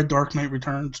you've read Dark Knight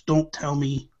Returns, don't tell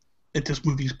me that this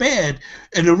movie's bad.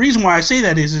 And the reason why I say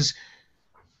that is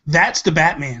that's the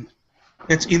Batman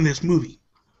that's in this movie.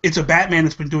 It's a Batman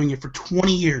that's been doing it for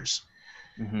 20 years.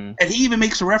 Mm-hmm. And he even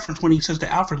makes a reference when he says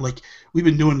to Alfred, like, we've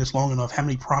been doing this long enough. How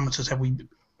many promises have we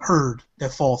heard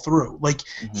that fall through? Like,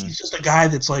 he's just a guy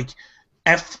that's like,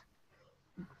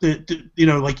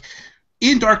 like,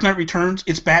 in Dark Knight Returns,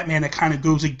 it's Batman that kind of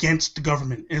goes against the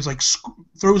government and is like,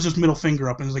 throws his middle finger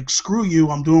up and is like, screw you,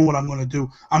 I'm doing what I'm going to do.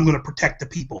 I'm going to protect the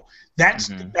people. That's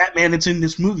the Batman that's in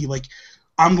this movie. Like,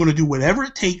 I'm going to do whatever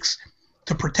it takes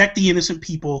to protect the innocent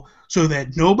people so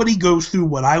that nobody goes through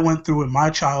what I went through in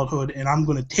my childhood, and I'm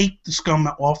going to take the scum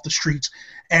off the streets.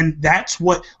 And that's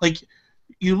what, like,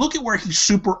 you look at where he's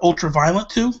super ultra violent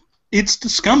to, it's the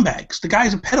scumbags. The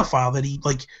guy's a pedophile that he,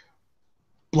 like,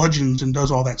 bludgeons and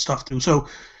does all that stuff to. So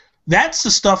that's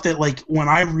the stuff that, like, when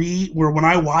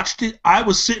I watched it, I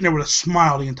was sitting there with a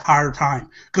smile the entire time,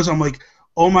 because I'm like,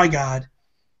 oh my God,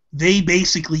 they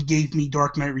basically gave me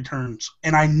Dark Knight Returns.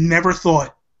 And I never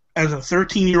thought, as a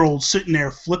 13-year-old sitting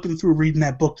there flipping through reading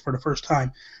that book for the first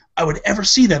time, I would ever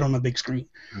see that on the big screen.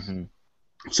 Mm-hmm.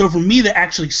 So for me to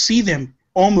actually see them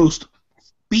almost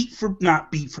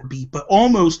not beat for beat, but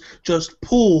almost just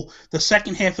pull the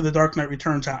second half of the Dark Knight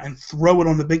Returns out and throw it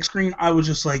on the big screen, I was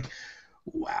just like,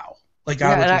 wow. Like, yeah,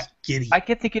 I was just giddy. I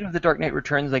kept thinking of the Dark Knight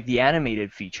Returns like the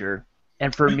animated feature.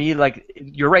 And for me, like,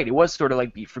 you're right, it was sort of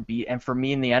like beat for beat. And for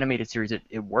me in the animated series,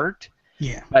 it worked.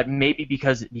 Yeah. But maybe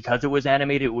because it was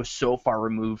animated, it was so far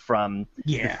removed from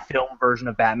the film version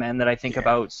of Batman that I think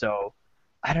about. So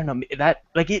I don't know, that,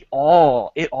 like, it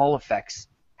all affects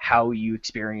how you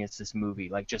experience this movie,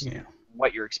 like just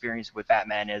what your experience with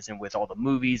Batman is, and with all the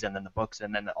movies, and then the books,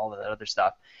 and then all of that other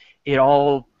stuff. It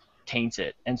all taints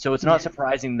it, and so it's not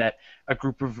surprising that a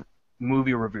group of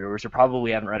movie reviewers who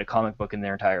probably haven't read a comic book in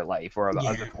their entire life, or a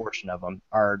good portion of them,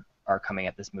 are coming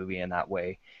at this movie in that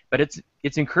way. But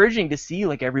it's encouraging to see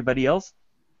like everybody else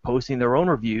posting their own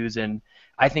reviews, and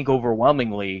I think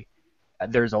overwhelmingly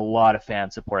there's a lot of fan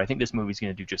support. I think this movie's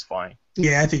going to do just fine.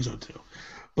 Yeah, I think so too.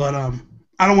 But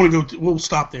I don't want to go. We'll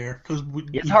stop there because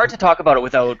it's hard to talk about it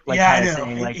without like kind of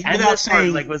saying like, and without this part,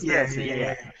 saying like was this.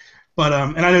 Yeah. But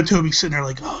and I know Toby's sitting there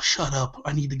like, oh, shut up!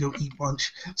 I need to go eat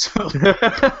lunch. So,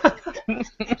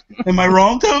 am I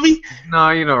wrong, Toby?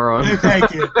 No, you're not wrong.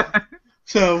 Thank you.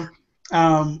 So,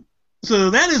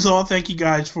 so that is all. Thank you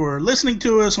guys for listening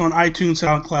to us on iTunes,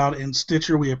 SoundCloud, and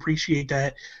Stitcher. We appreciate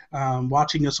that.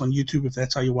 Watching us on YouTube, if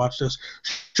that's how you watched us.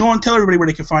 Sean, tell everybody where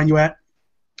they can find you at.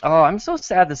 Oh, I'm so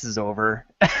sad this is over.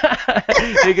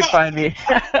 You can find me.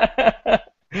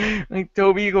 Like,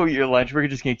 Toby, you go eat your lunch. We're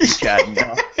just going to keep chatting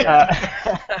now.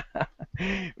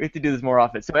 We have to do this more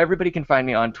often. So everybody can find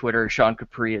me on Twitter, Sean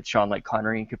Capri. It's Sean like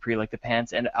Connery and Capri like the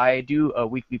pants. And I do a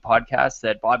weekly podcast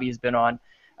that Bobby has been on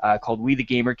called We the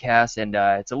Gamercast. And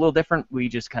it's a little different. We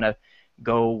just kind of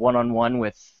go one-on-one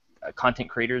with content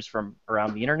creators from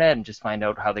around the internet and just find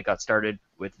out how they got started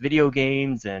with video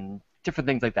games and different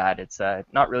things like that. It's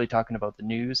not really talking about the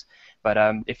news, but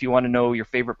if you want to know your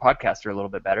favorite podcaster a little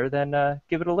bit better, then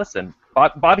give it a listen.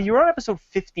 Bobby, you were on episode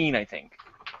 15, I think.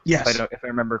 Yes. If I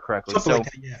remember correctly. Something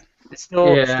like that, yeah. It's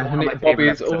still Bobby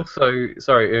is also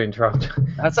sorry to interrupt.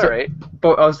 That's all right.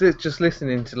 But I was just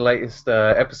listening to the latest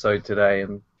episode today,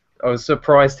 and I was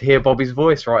surprised to hear Bobby's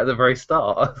voice right at the very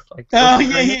start. I was like, oh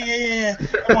yeah.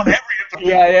 I'm on every episode.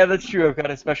 Yeah, that's true. I've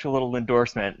got a special little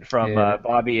endorsement from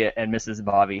Bobby and Mrs.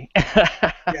 Bobby.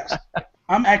 Yes.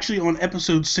 I'm actually on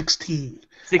episode 16.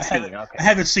 16, I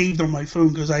have it saved on my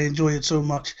phone because I enjoy it so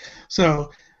much.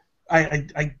 So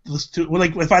I listen to,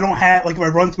 like, if I don't have, like, if I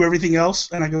run through everything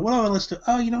else and I go, well, I'm going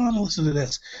to listen to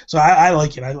this. So I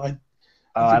like it. I love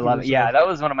it. Yeah, that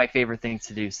was one of my favorite things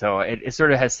to do. So it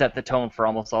sort of has set the tone for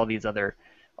almost all these other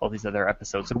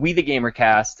episodes. So We the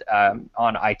Gamercast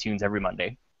on iTunes every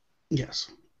Monday.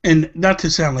 Yes, and not to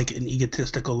sound like an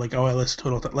egotistical, like, oh, I listen to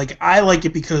it all the time. Like, I like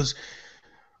it because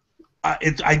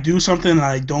I do something that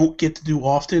I don't get to do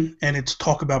often, and it's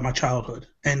talk about my childhood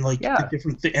and like the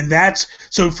different things. And that's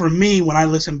so for me when I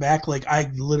listen back, like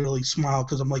I literally smile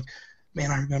because I'm like,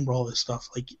 man, I remember all this stuff.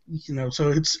 Like, you know, so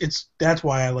it's that's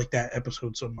why I like that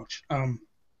episode so much.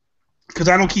 Because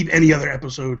I don't keep any other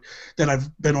episode that I've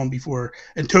been on before.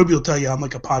 And Toby will tell you I'm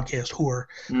like a podcast whore.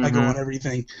 Mm-hmm. I go on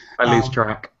everything. I lose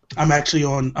track. I'm actually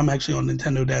on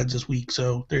Nintendo Dads this week,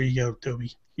 so there you go,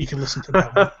 Toby. You can listen to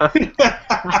that one.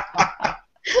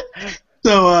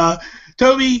 So,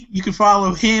 Toby, you can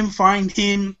follow him, find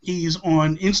him. He's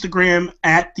on Instagram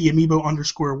at the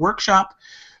 @Amiibo_workshop.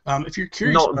 If you're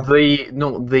curious, not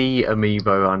the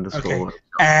Amiibo underscore. Okay,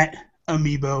 at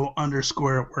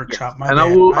Amiibo_workshop. And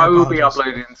I will be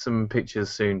uploading some pictures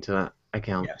soon to that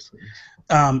account. Yes.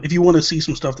 If you want to see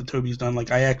some stuff that Toby's done, like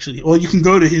you can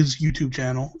go to his YouTube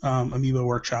channel, Amiibo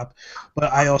Workshop,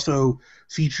 but I also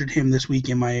featured him this week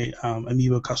in my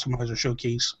Amiibo Customizer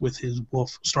Showcase with his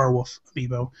Star Wolf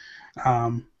Amiibo.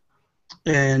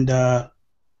 And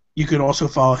you could also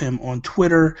follow him on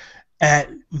Twitter at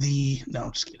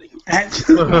just kidding. At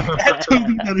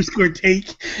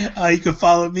Toby_take. You can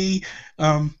follow me.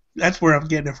 That's where I'm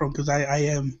getting it from because I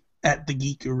am at the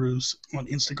Geek Gurus on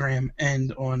Instagram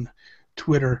and on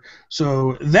Twitter.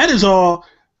 So that is all.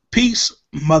 Peace,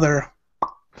 mother.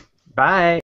 Bye.